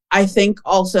 I think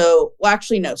also, well,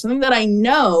 actually, no, something that I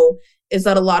know is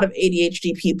that a lot of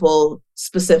ADHD people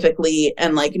specifically,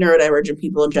 and like neurodivergent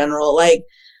people in general, like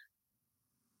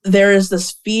there is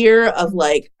this fear of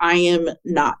like, I am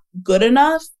not good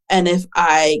enough. And if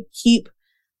I keep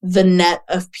the net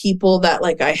of people that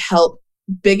like I help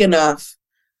big enough,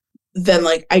 then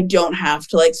like I don't have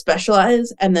to like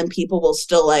specialize, and then people will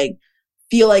still like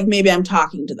feel like maybe I'm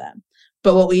talking to them.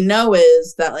 But what we know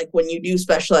is that like when you do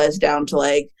specialize down to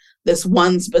like this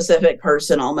one specific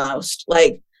person almost,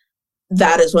 like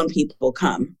that is when people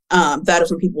come. That is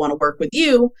when people want to work with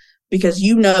you because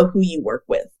you know who you work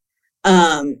with.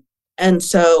 And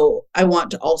so I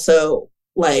want to also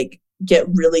like get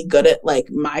really good at like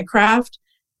my craft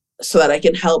so that I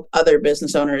can help other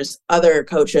business owners, other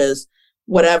coaches,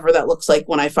 whatever that looks like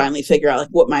when I finally figure out like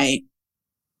what my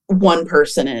one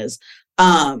person is,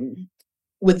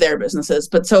 with their businesses.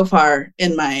 But so far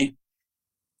in my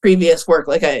previous work,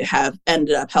 like I have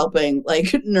ended up helping like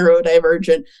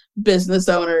neurodivergent business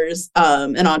owners,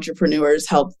 and entrepreneurs,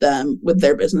 help them with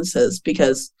their businesses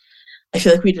because I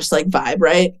feel like we just like vibe,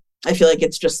 right? I feel like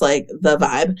it's just like the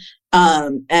vibe.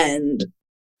 And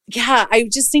yeah, I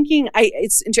was just thinking,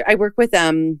 I work with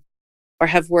or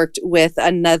have worked with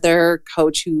another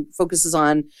coach who focuses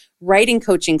on writing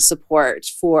coaching support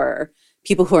for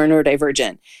people who are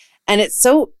neurodivergent. And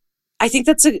I think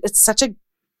it's such a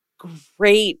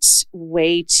great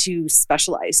way to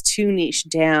specialize, to niche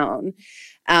down.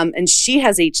 And she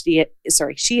has ADHD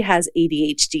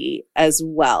as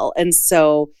well. And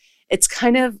so it's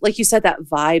kind of like you said, that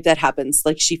vibe that happens,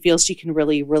 like she feels she can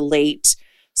really relate,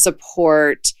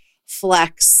 support,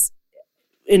 flex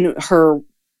in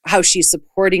how she's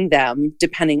supporting them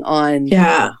depending on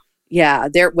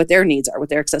what their needs are, what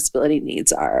their accessibility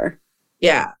needs are.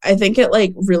 Yeah, I think it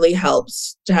like really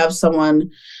helps to have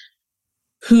someone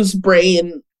whose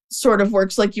brain sort of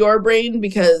works like your brain,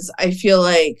 because I feel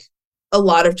like a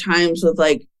lot of times with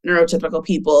like neurotypical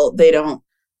people, they don't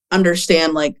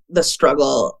understand like the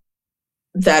struggle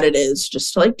that it is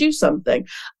just to like do something.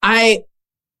 I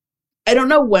don't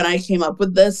know when I came up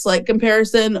with this like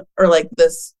comparison or like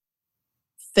this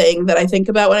thing that I think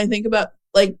about when I think about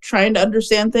like trying to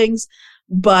understand things,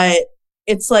 but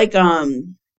it's like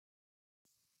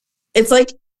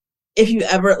if you've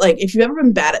ever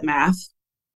been bad at math,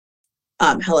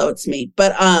 hello, it's me.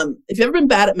 But if you've ever been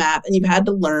bad at math and you've had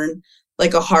to learn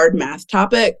like a hard math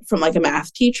topic from like a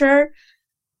math teacher,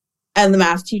 and the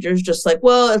math teacher is just like,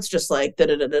 well, it's just like da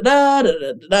da da da da da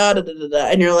da da da da,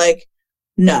 and you're like,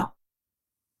 no.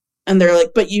 And they're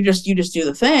like, but you just do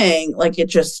the thing. Like it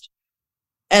just,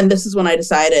 and this is when I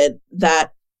decided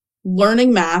that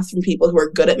learning math from people who are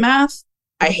good at math,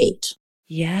 I hate.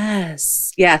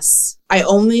 Yes. Yes. I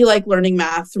only like learning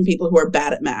math from people who are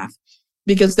bad at math,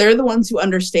 because they're the ones who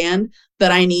understand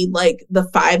that I need like the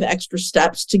 5 extra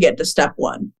steps to get to step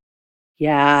 1.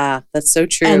 Yeah, that's so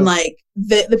true. And like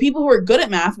the people who are good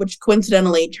at math, which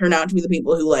coincidentally turn out to be the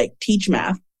people who like teach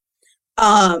math,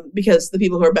 because the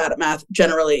people who are bad at math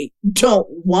generally don't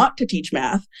want to teach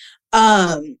math.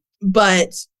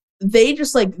 But they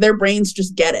just like, their brains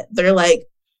just get it. They're like,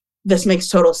 this makes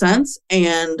total sense.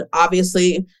 And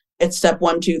obviously it's step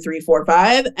 1, 2, 3, 4,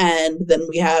 5. And then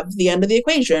we have the end of the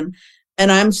equation.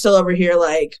 And I'm still over here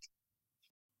like,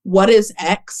 what is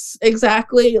X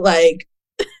exactly? Like,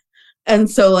 and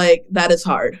so like, that is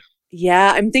hard.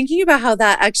 Yeah. I'm thinking about how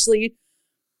that actually,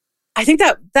 I think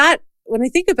that when I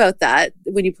think about that,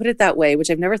 when you put it that way,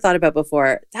 which I've never thought about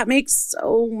before, that makes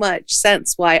so much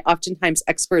sense why oftentimes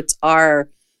experts are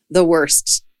the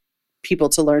worst people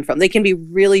to learn from. They can be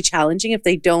really challenging if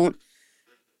they don't.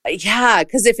 Yeah.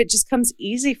 Because if it just comes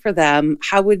easy for them,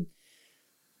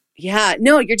 you're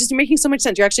making so much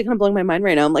sense. You're actually kind of blowing my mind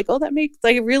right now. I'm like,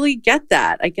 I really get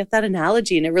that. I get that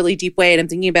analogy in a really deep way. And I'm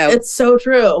thinking about, it's so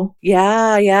true.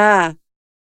 Yeah. Yeah.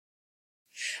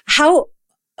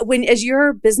 As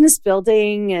your business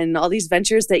building and all these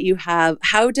ventures that you have,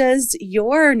 how does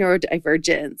your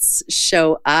neurodivergence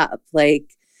show up?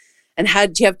 Like, and how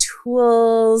do you have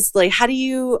tools? Like, how do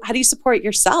you support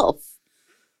yourself?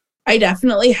 I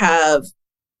definitely have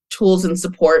tools and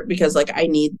support because like I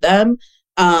need them.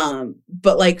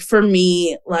 But like for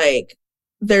me, like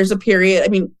there's a period, I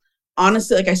mean,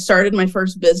 honestly, like I started my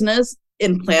first business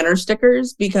in planner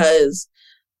stickers because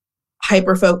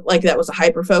that was a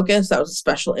hyper focus. That was a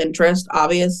special interest,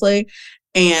 obviously.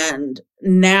 And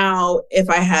now if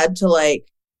I had to like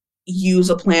use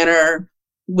a planner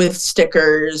with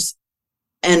stickers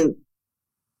and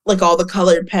like all the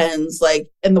colored pens, like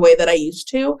in the way that I used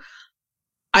to,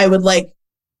 I would like,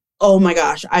 oh my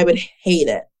gosh, I would hate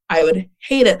it.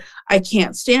 I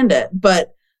can't stand it.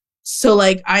 But so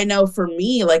like, I know for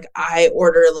me, like I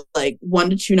order like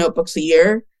 1 to 2 notebooks a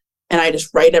year and I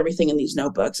just write everything in these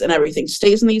notebooks and everything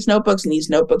stays in these notebooks and these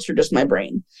notebooks are just my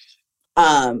brain.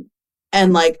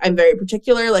 And like, I'm very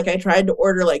particular. Like I tried to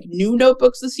order like new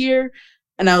notebooks this year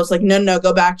and I was like, no,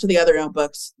 go back to the other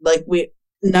notebooks. Like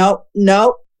no.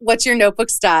 What's your notebook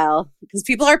style? Because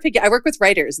people are picky. I work with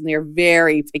writers and they're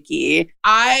very picky.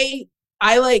 I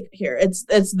like, here, it's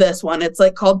this one. It's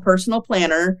like called Personal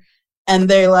Planner. And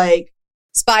they're like,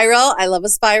 spiral. I love a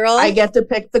spiral. I get to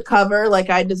pick the cover. Like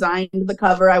I designed the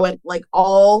cover. I went like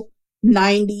all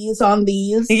 90s on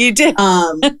these. You did.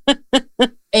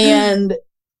 And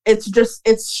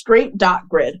it's straight dot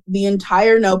grid. The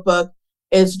entire notebook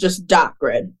is just dot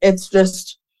grid. It's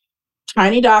just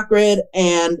tiny dot grid.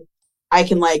 And I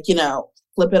can like,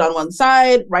 flip it on one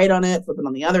side, write on it, flip it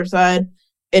on the other side.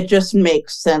 It just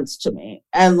makes sense to me.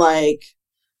 And like,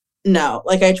 no,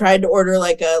 like I tried to order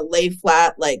like a lay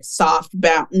flat, like soft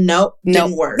bound. Nope.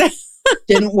 Didn't work.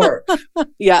 Didn't work.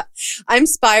 Yeah. I'm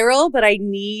spiral, but I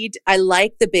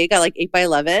like the big, I like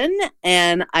 8x11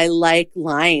 and I like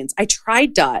lines. I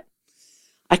tried dot.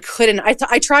 I couldn't.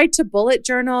 I tried to bullet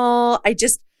journal.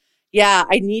 Yeah,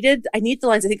 I need the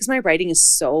lines. I think because my writing is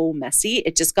so messy,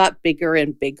 it just got bigger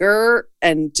and bigger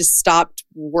and just stopped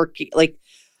working. Like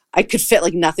I could fit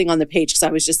like nothing on the page because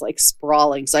I was just like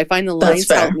sprawling. So I find the lines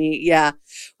help me. Yeah.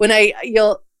 When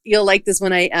you'll like this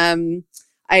when I am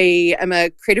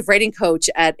a creative writing coach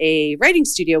at a writing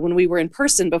studio. When we were in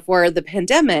person before the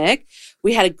pandemic,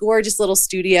 we had a gorgeous little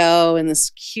studio in this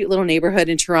cute little neighborhood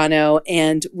in Toronto.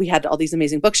 And we had all these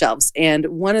amazing bookshelves. And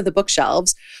one of the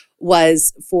bookshelves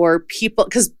was for people,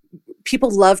 because people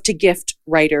love to gift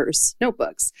writers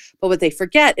notebooks. But what they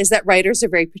forget is that writers are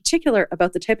very particular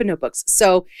about the type of notebooks.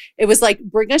 So it was like,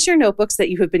 bring us your notebooks that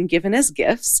you have been given as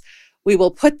gifts. We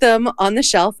will put them on the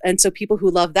shelf. And so people who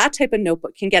love that type of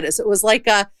notebook can get it. So it was like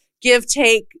a give,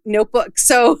 take notebook.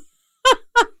 So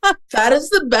that is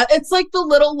the best. It's like the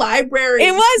little library.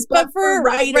 It was, but for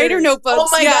writer notebooks. Oh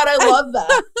my God, I love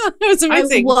that. It was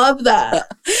amazing. I love that.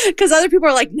 Because other people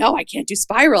are like, no, I can't do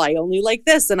spiral. I only like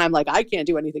this. And I'm like, I can't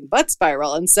do anything but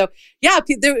spiral. And so, yeah,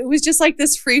 it was just like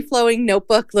this free-flowing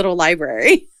notebook little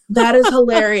library. That is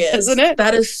hilarious. Isn't it?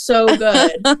 That is so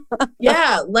good.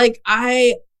 Yeah, like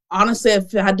honestly,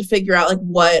 I've had to figure out like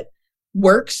what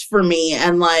works for me,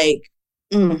 and like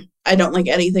I don't like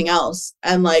anything else.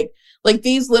 And like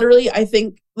these literally, I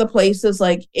think the place is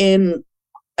like I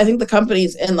think the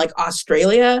company's in like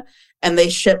Australia, and they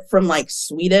ship from like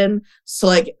Sweden. So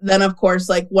like then of course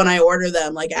like when I order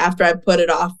them, like after I put it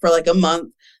off for like a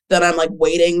month, then I'm like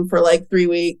waiting for like 3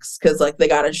 weeks because like they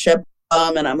gotta ship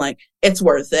them, and I'm like, it's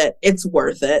worth it. It's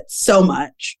worth it so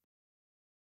much.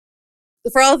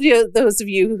 For all of you, those of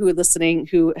you who are listening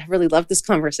who have really loved this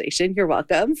conversation, you're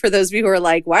welcome. For those of you who are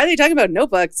like, why are they talking about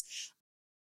notebooks?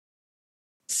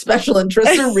 Special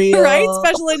interests are real. Right?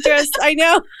 Special interests. I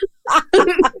know.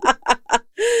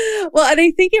 Well, and I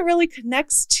think it really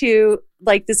connects to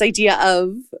like this idea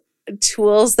of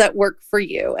tools that work for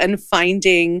you and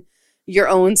finding your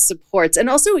own supports. And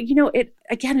also, it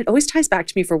always ties back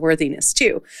to me for worthiness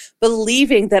too.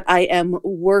 Believing that I am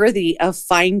worthy of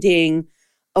finding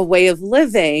a way of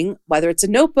living, whether it's a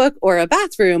notebook or a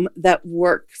bathroom, that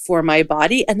work for my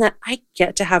body, and that I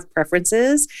get to have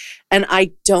preferences and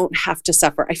I don't have to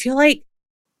suffer. I feel like.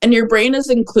 And your brain is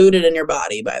included in your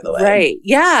body, by the way. Right.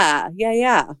 Yeah.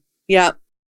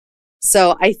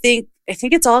 So I think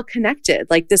it's all connected,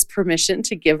 like this permission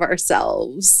to give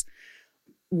ourselves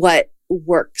what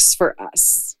works for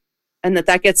us, and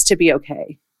that gets to be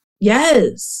okay.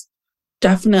 Yes,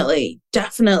 definitely.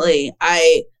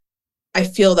 I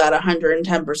feel that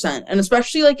 110%. And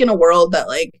especially like in a world that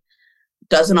like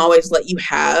doesn't always let you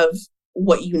have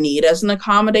what you need as an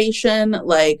accommodation,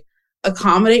 like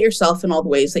accommodate yourself in all the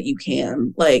ways that you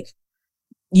can. Like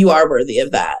you are worthy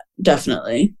of that.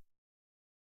 Definitely.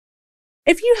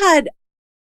 If you had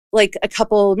like a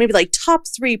couple, maybe like top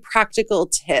 3 practical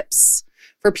tips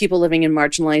for people living in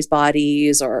marginalized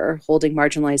bodies or holding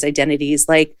marginalized identities,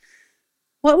 like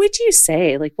what would you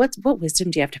say? Like what wisdom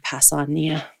do you have to pass on,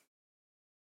 Nia?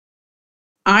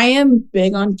 I am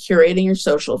big on curating your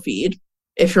social feed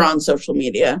if you're on social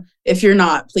media. If you're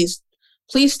not,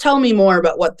 please tell me more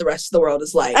about what the rest of the world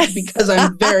is like, because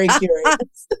I'm very curious.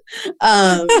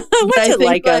 What's it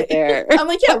like out there? I'm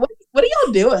like, yeah, what are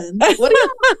y'all doing? What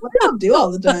do y'all do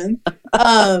all the time?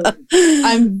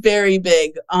 I'm very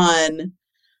big on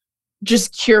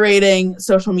just curating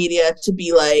social media to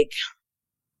be like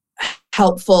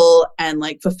helpful and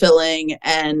like fulfilling,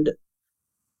 and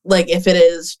like if it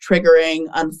is triggering,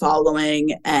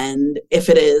 unfollowing, and if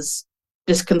it is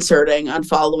disconcerting,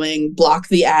 unfollowing, block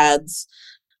the ads,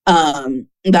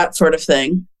 that sort of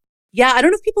thing. Yeah, I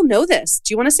don't know if people know this.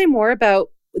 Do you want to say more about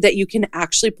that? You can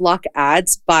actually block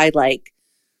ads by like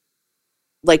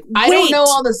I don't know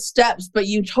all the steps, but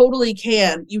you totally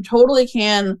can.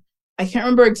 I can't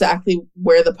remember exactly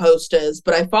where the post is,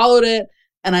 but I followed it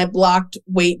and I blocked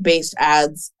weight-based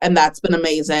ads, and that's been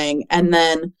amazing. And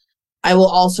then I will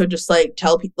also just like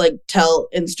tell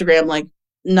Instagram like,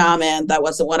 nah, man, that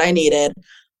wasn't what I needed.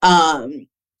 And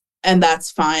that's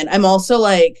fine. I'm also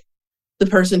like the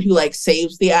person who like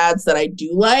saves the ads that I do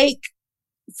like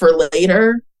for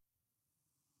later.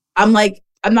 I'm like,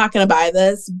 I'm not going to buy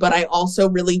this, but I also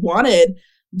really wanted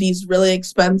these really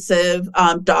expensive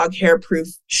dog hair proof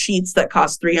sheets that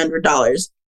cost $300.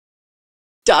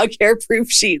 Dog hair proof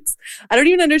sheets. I don't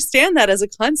even understand that as a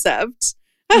concept.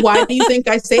 Why do you think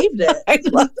I saved it? I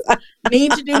love that.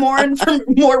 Need to do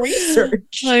more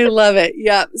research. I love it.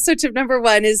 Yeah. So tip number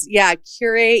 1 is,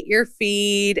 curate your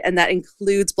feed. And that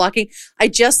includes blocking. I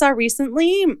just saw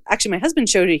recently, actually my husband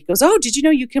showed me, he goes, oh, did you know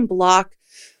you can block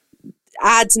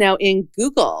ads now in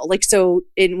Google. Like, so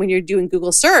when you're doing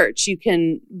Google search, you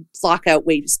can block out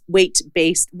weight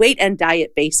and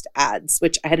diet based ads,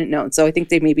 which I hadn't known. So I think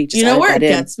they maybe just, where it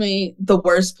gets me? The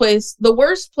worst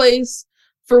place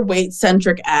for weight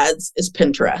centric ads is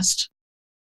Pinterest.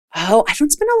 Oh, I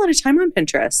don't spend a lot of time on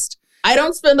Pinterest. I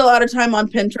don't spend a lot of time on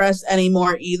Pinterest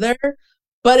anymore either,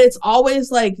 but it's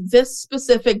always like, this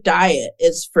specific diet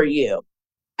is for you.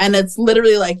 And it's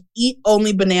literally like, eat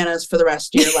only bananas for the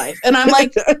rest of your life. And I'm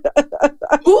like,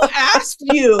 who asked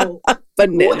you?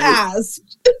 Bananas.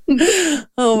 Who asked?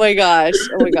 Oh my gosh.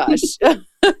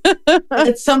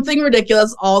 It's something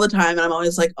ridiculous all the time. And I'm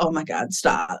always like, oh my God,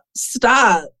 stop.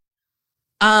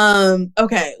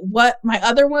 Okay. What my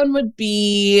other one would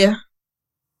be,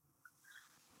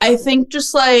 I think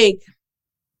just like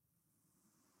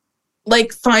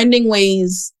finding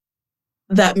ways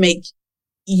that make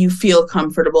you feel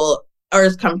comfortable, or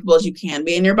as comfortable as you can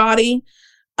be in your body.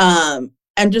 And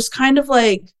just kind of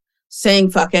like saying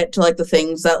fuck it to like the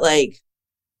things that like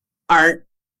aren't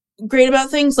great about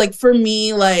things. Like for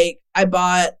me, like I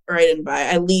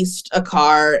leased a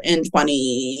car in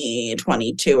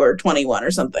 2022 or 21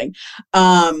 or something.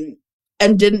 And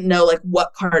didn't know like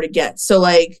what car to get. So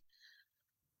like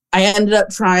I ended up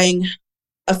trying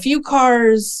a few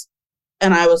cars,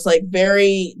 and I was like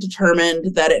very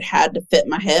determined that it had to fit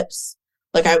my hips.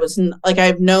 Like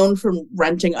I've known from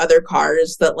renting other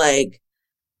cars that like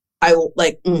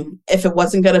if it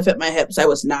wasn't going to fit my hips, I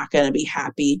was not going to be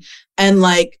happy. And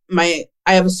like I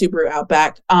have a Subaru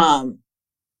Outback.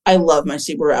 I love my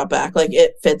Subaru Outback. Like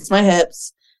it fits my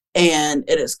hips and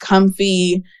it is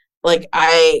comfy. Like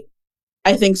I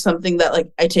think something that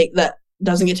like I take that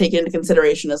doesn't get taken into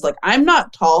consideration is like, I'm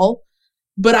not tall,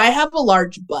 but I have a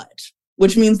large butt,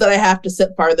 which means that I have to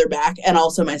sit farther back, and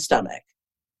also my stomach.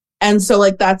 And so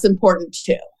like, that's important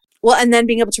too. Well, and then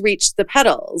being able to reach the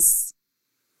pedals.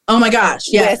 Oh my gosh.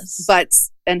 Yes. With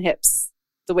butts and hips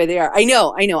the way they are. I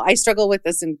know. I struggle with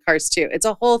this in cars too. It's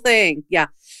a whole thing. Yeah.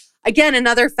 Again,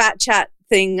 another fat chat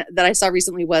thing that I saw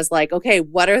recently was like, okay,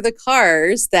 what are the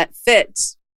cars that fit?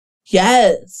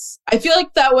 Yes. I feel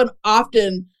like that one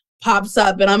often pops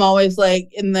up, and I'm always like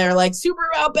in there like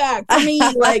Subaru Outback for me,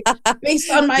 like based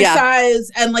on my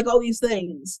size and like all these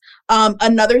things.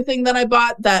 Another thing that I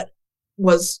bought that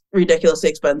was ridiculously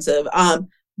expensive,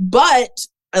 but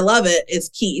I love it, is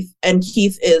Keith, and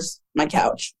Keith is my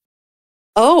couch.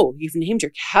 Oh, you've named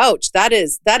your couch. That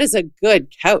is a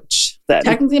good couch. Then.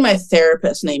 Technically, my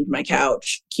therapist named my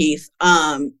couch Keith.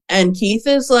 And Keith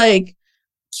is like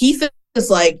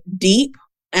deep,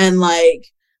 and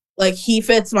like he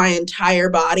fits my entire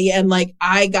body. And like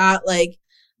I got like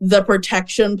the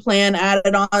protection plan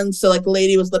added on. So like the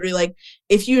lady was literally like,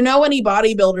 if you know any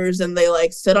bodybuilders and they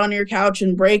like sit on your couch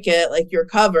and break it, like you're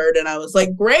covered. And I was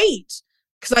like, great.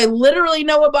 Because I literally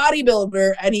know a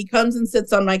bodybuilder and he comes and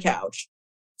sits on my couch.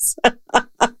 I'm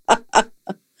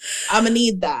gonna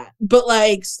need that. But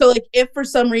like, so like if for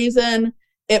some reason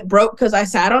it broke because I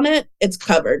sat on it, it's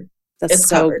covered. It's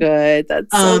so covered. Good.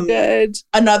 That's so good.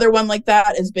 Another one like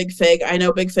that is Big Fig. I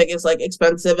know Big Fig is like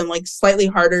expensive and like slightly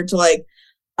harder to like,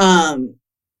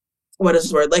 what is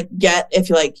the word? Like get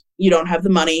if you don't have the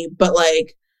money, but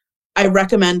like I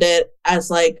recommend it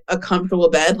as like a comfortable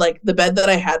bed. Like the bed that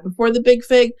I had before the Big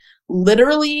Fig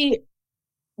literally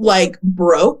like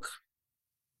broke.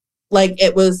 Like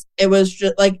it was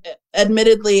just like,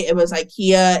 admittedly it was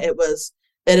IKEA.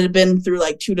 It had been through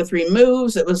like 2 to 3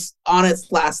 moves. It was on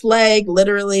its last leg,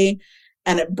 literally,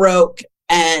 and it broke.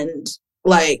 And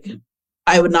like,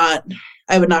 I would not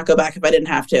go back if I didn't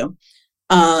have to.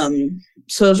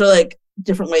 So those are like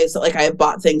different ways that like I have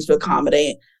bought things to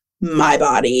accommodate my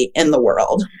body in the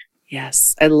world.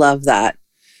 Yes, I love that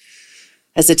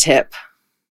as a tip.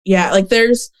 Yeah, like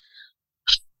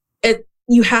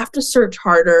you have to search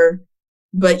harder,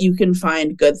 but you can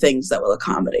find good things that will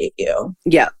accommodate you.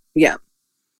 Yeah, yeah.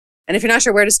 And if you're not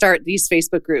sure where to start, these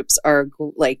Facebook groups are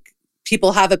like,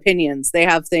 people have opinions. They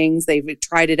have things. They've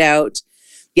tried it out.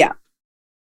 Yeah.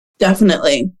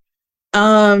 Definitely.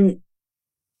 I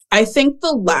think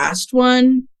the last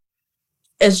one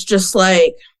is just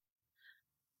like,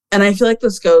 and I feel like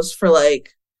this goes for like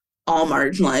all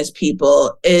marginalized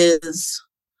people, is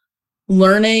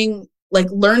learning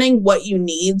what you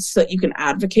need so that you can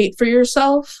advocate for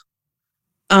yourself.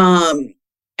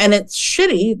 And it's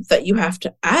shitty that you have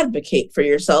to advocate for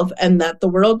yourself and that the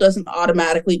world doesn't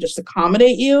automatically just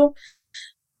accommodate you.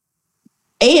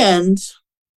 And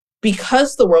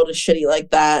because the world is shitty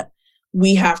like that,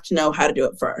 we have to know how to do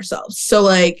it for ourselves. So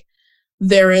like,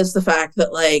 there is the fact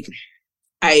that like,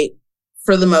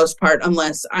 for the most part,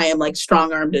 unless I am like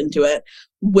strong armed into it,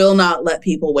 will not let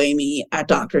people weigh me at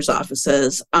doctor's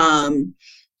offices.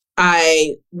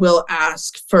 I will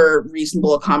ask for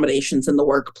reasonable accommodations in the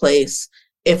workplace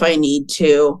if I need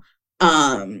to.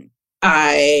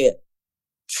 I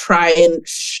try and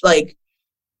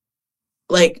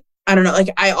I don't know, like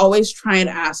I always try and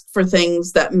ask for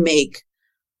things that make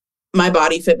my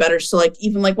body fit better. So like,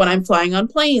 even like when I'm flying on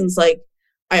planes, like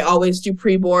I always do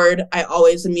pre-board. I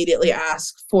always immediately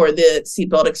ask for the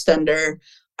seatbelt extender.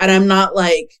 And I'm not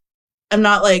like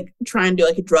trying to do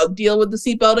like a drug deal with the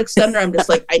seatbelt extender. I'm just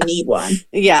like, I need one.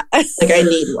 Yeah. Like I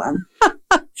need one.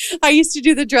 I used to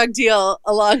do the drug deal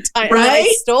a long time. Right?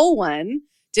 I stole one,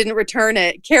 didn't return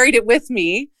it, carried it with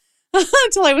me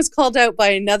until I was called out by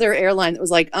another airline that was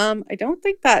like, I don't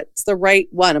think that's the right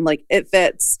one. I'm like, it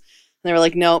fits. And they were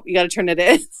like, nope, you got to turn it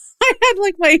in. I had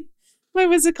like my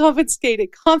was it confiscated?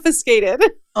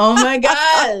 Oh my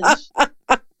gosh.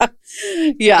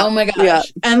 Yeah. Oh my gosh. Yeah.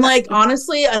 And like,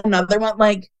 honestly, another one,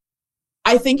 like,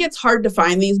 I think it's hard to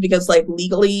find these because like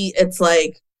legally it's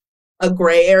like a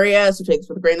gray area. So take this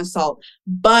with a grain of salt,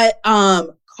 but,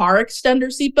 car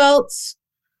extender seatbelts.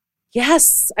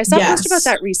 Yes. I saw a post about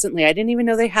that recently. I didn't even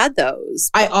know they had those.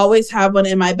 I always have one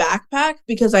in my backpack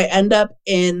because I end up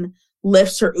in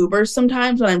Lyfts or Ubers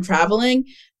sometimes when I'm traveling.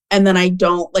 And then I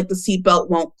don't, like, the seatbelt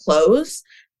won't close.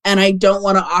 And I don't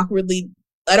want to I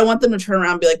don't want them to turn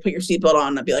around and be like, put your seatbelt on.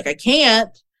 And I'd be like, I can't.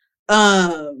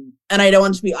 And I don't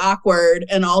want it to be awkward.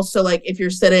 And also, like, if you're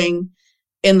sitting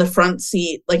in the front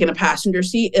seat, like in a passenger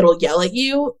seat, it'll yell at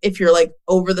you if you're like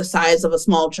over the size of a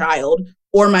small child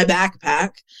or my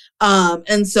backpack.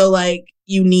 And so like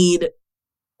you need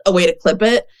a way to clip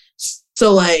it.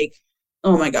 So like,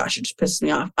 oh my gosh, it just pisses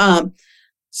me off.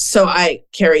 So I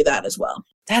carry that as well.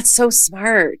 That's so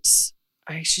smart.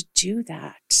 I should do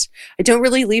that. I don't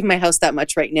really leave my house that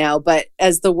much right now, but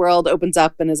as the world opens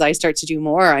up and as I start to do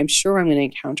more, I'm sure I'm going to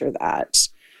encounter that.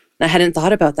 I hadn't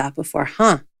thought about that before,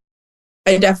 huh?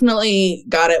 I definitely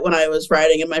got it when I was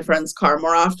riding in my friend's car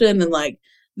more often, and like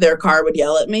their car would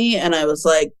yell at me, and I was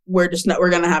like, we're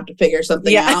going to have to figure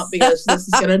something out because this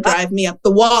is going to drive me up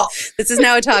the wall. This is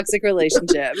now a toxic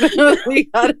relationship.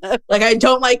 Like, I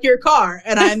don't like your car,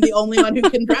 and I'm the only one who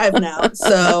can drive now.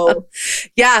 So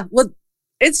yeah, well,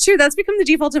 it's true. That's become the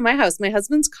default in my house. My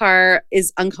husband's car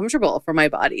is uncomfortable for my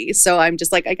body. So I'm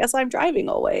just like, I guess I'm driving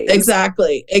always.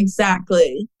 Exactly.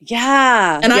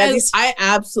 Yeah. And I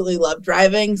absolutely love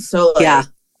driving. So like, yeah,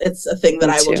 it's a thing that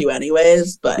I will do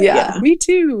anyways. But yeah. Me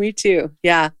too.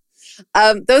 Yeah.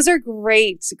 Those are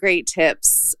great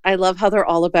tips. I love how they're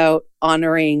all about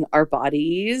honoring our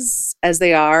bodies as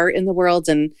they are in the world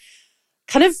and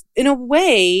kind of, in a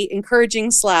way,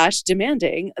 encouraging /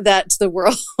 demanding that the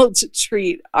world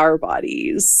treat our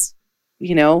bodies,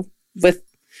 with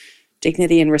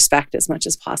dignity and respect as much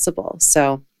as possible.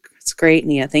 So it's great,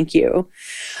 Nia. Thank you.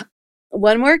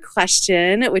 One more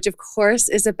question, which of course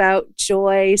is about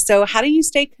joy. So how do you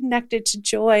stay connected to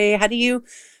joy? How do you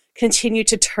continue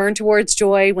to turn towards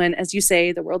joy when, as you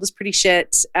say, the world is pretty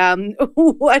shit? How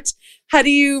do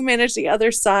you manage the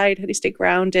other side? How do you stay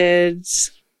grounded?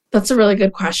 That's a really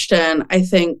good question. I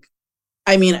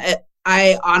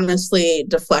honestly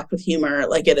deflect with humor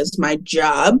like it is my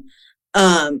job.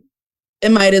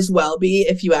 It might as well be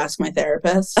if you ask my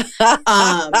therapist.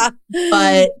 But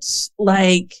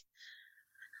like,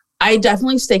 I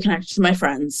definitely stay connected to my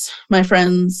friends. My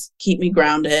friends keep me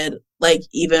grounded. Like,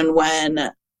 even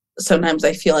when sometimes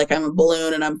I feel like I'm a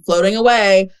balloon and I'm floating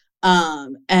away,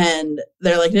 and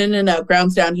they're like, no,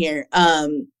 ground's down here.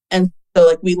 And so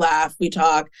like we laugh, we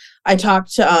talk. I talk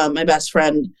to my best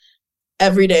friend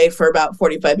every day for about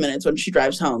 45 minutes when she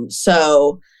drives home.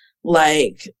 So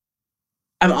like,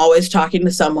 I'm always talking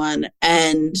to someone.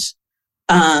 And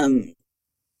I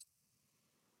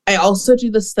also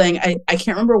do this thing. I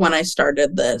can't remember when I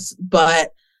started this,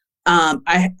 but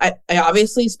I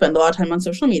obviously spend a lot of time on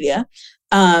social media.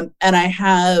 And I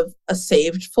have a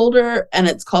saved folder, and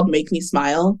it's called Make Me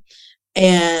Smile.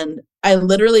 And I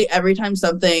literally, every time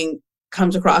something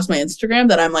comes across my Instagram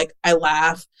that I'm like, I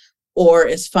laugh or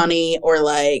is funny or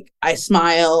like I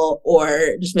smile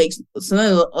or just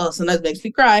sometimes makes me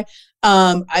cry,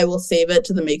 I will save it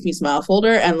to the Make Me Smile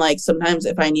folder. And like, sometimes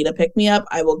if I need a pick me up,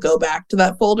 I will go back to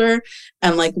that folder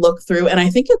and like look through. And I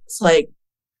think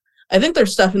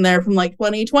there's stuff in there from like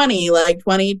 2020, like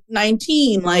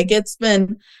 2019. Like it's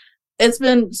been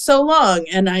so long,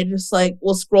 and I just like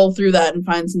will scroll through that and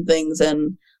find some things,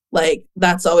 and like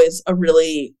that's always a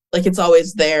really, like, it's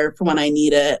always there for when I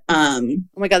need it. Oh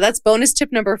my God, that's bonus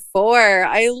tip number 4.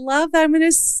 I love that. I'm going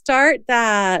to start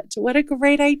that. What a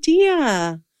great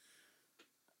idea.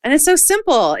 And it's so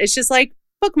simple. It's just like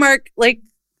bookmark. Like,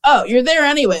 oh, you're there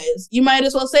anyways. You might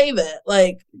as well save it.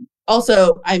 Like,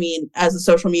 also, I mean, as a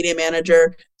social media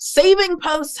manager, saving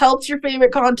posts helps your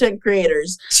favorite content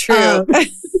creators. True.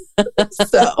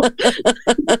 So,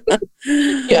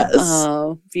 yes.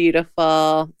 Oh,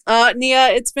 beautiful. Nia,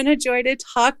 it's been a joy to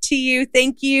talk to you.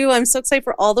 Thank you. I'm so excited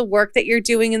for all the work that you're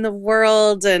doing in the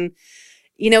world. And,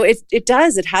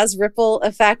 it has ripple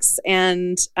effects.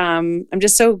 And I'm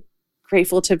just so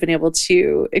grateful to have been able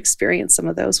to experience some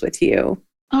of those with you.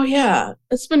 Oh, yeah.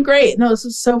 It's been great. No, this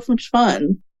is so much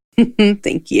fun.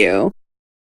 Thank you.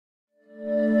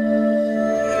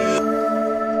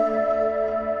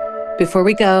 Before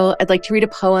we go, I'd like to read a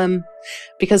poem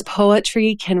because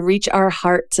poetry can reach our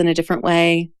hearts in a different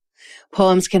way.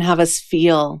 Poems can have us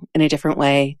feel in a different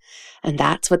way. And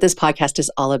that's what this podcast is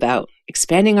all about.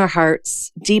 Expanding our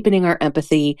hearts, deepening our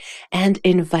empathy, and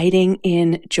inviting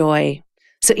in joy.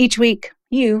 So each week,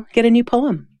 you get a new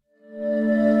poem.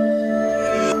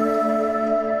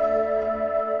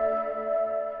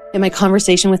 In my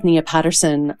conversation with Nia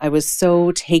Patterson, I was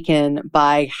so taken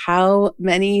by how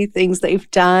many things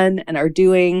they've done and are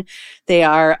doing. They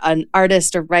are an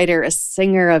artist, a writer, a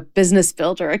singer, a business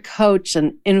builder, a coach,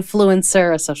 an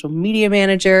influencer, a social media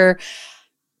manager,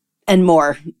 and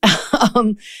more.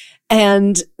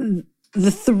 And the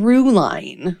through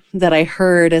line that I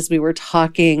heard as we were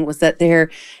talking was that their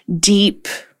deep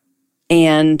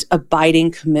and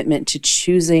abiding commitment to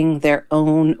choosing their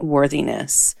own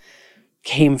worthiness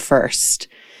came first.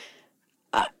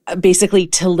 Basically,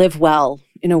 to live well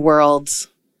in a world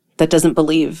that doesn't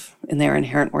believe in their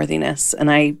inherent worthiness. And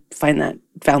I found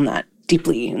that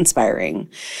deeply inspiring.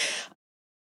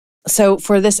 So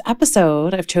for this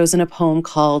episode, I've chosen a poem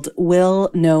called Will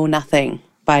Know Nothing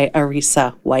by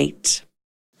Arisa White.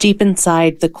 Deep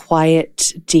inside the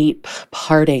quiet, deep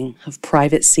parting of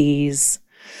private seas,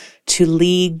 to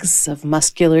leagues of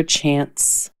muscular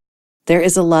chance, there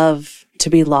is a love to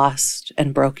be lost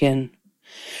and broken,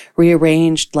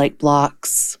 rearranged like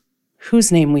blocks,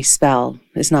 whose name we spell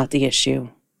is not the issue.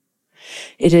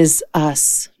 It is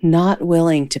us not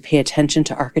willing to pay attention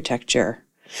to architecture,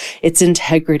 its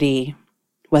integrity,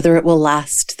 whether it will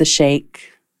last the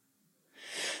shake.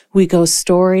 We go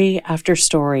story after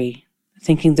story,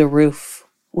 thinking the roof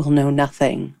will know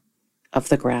nothing of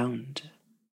the ground.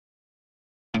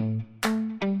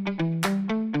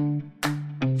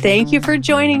 Thank you for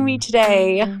joining me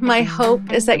today. My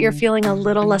hope is that you're feeling a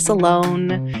little less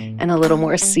alone and a little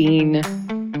more seen.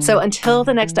 So until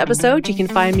the next episode, you can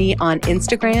find me on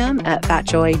Instagram at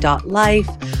fatjoy.life,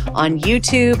 on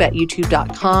YouTube at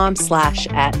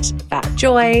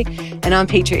youtube.com/@fatjoy, and on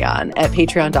Patreon at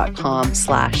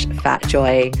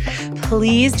patreon.com/fatjoy.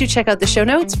 Please do check out the show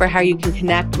notes for how you can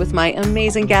connect with my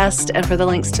amazing guest and for the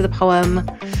links to the poem.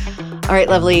 All right,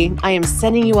 lovely. I am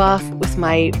sending you off with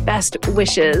my best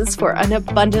wishes for an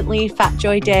abundantly Fat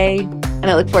Joy day, and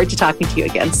I look forward to talking to you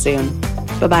again soon.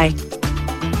 Bye-bye.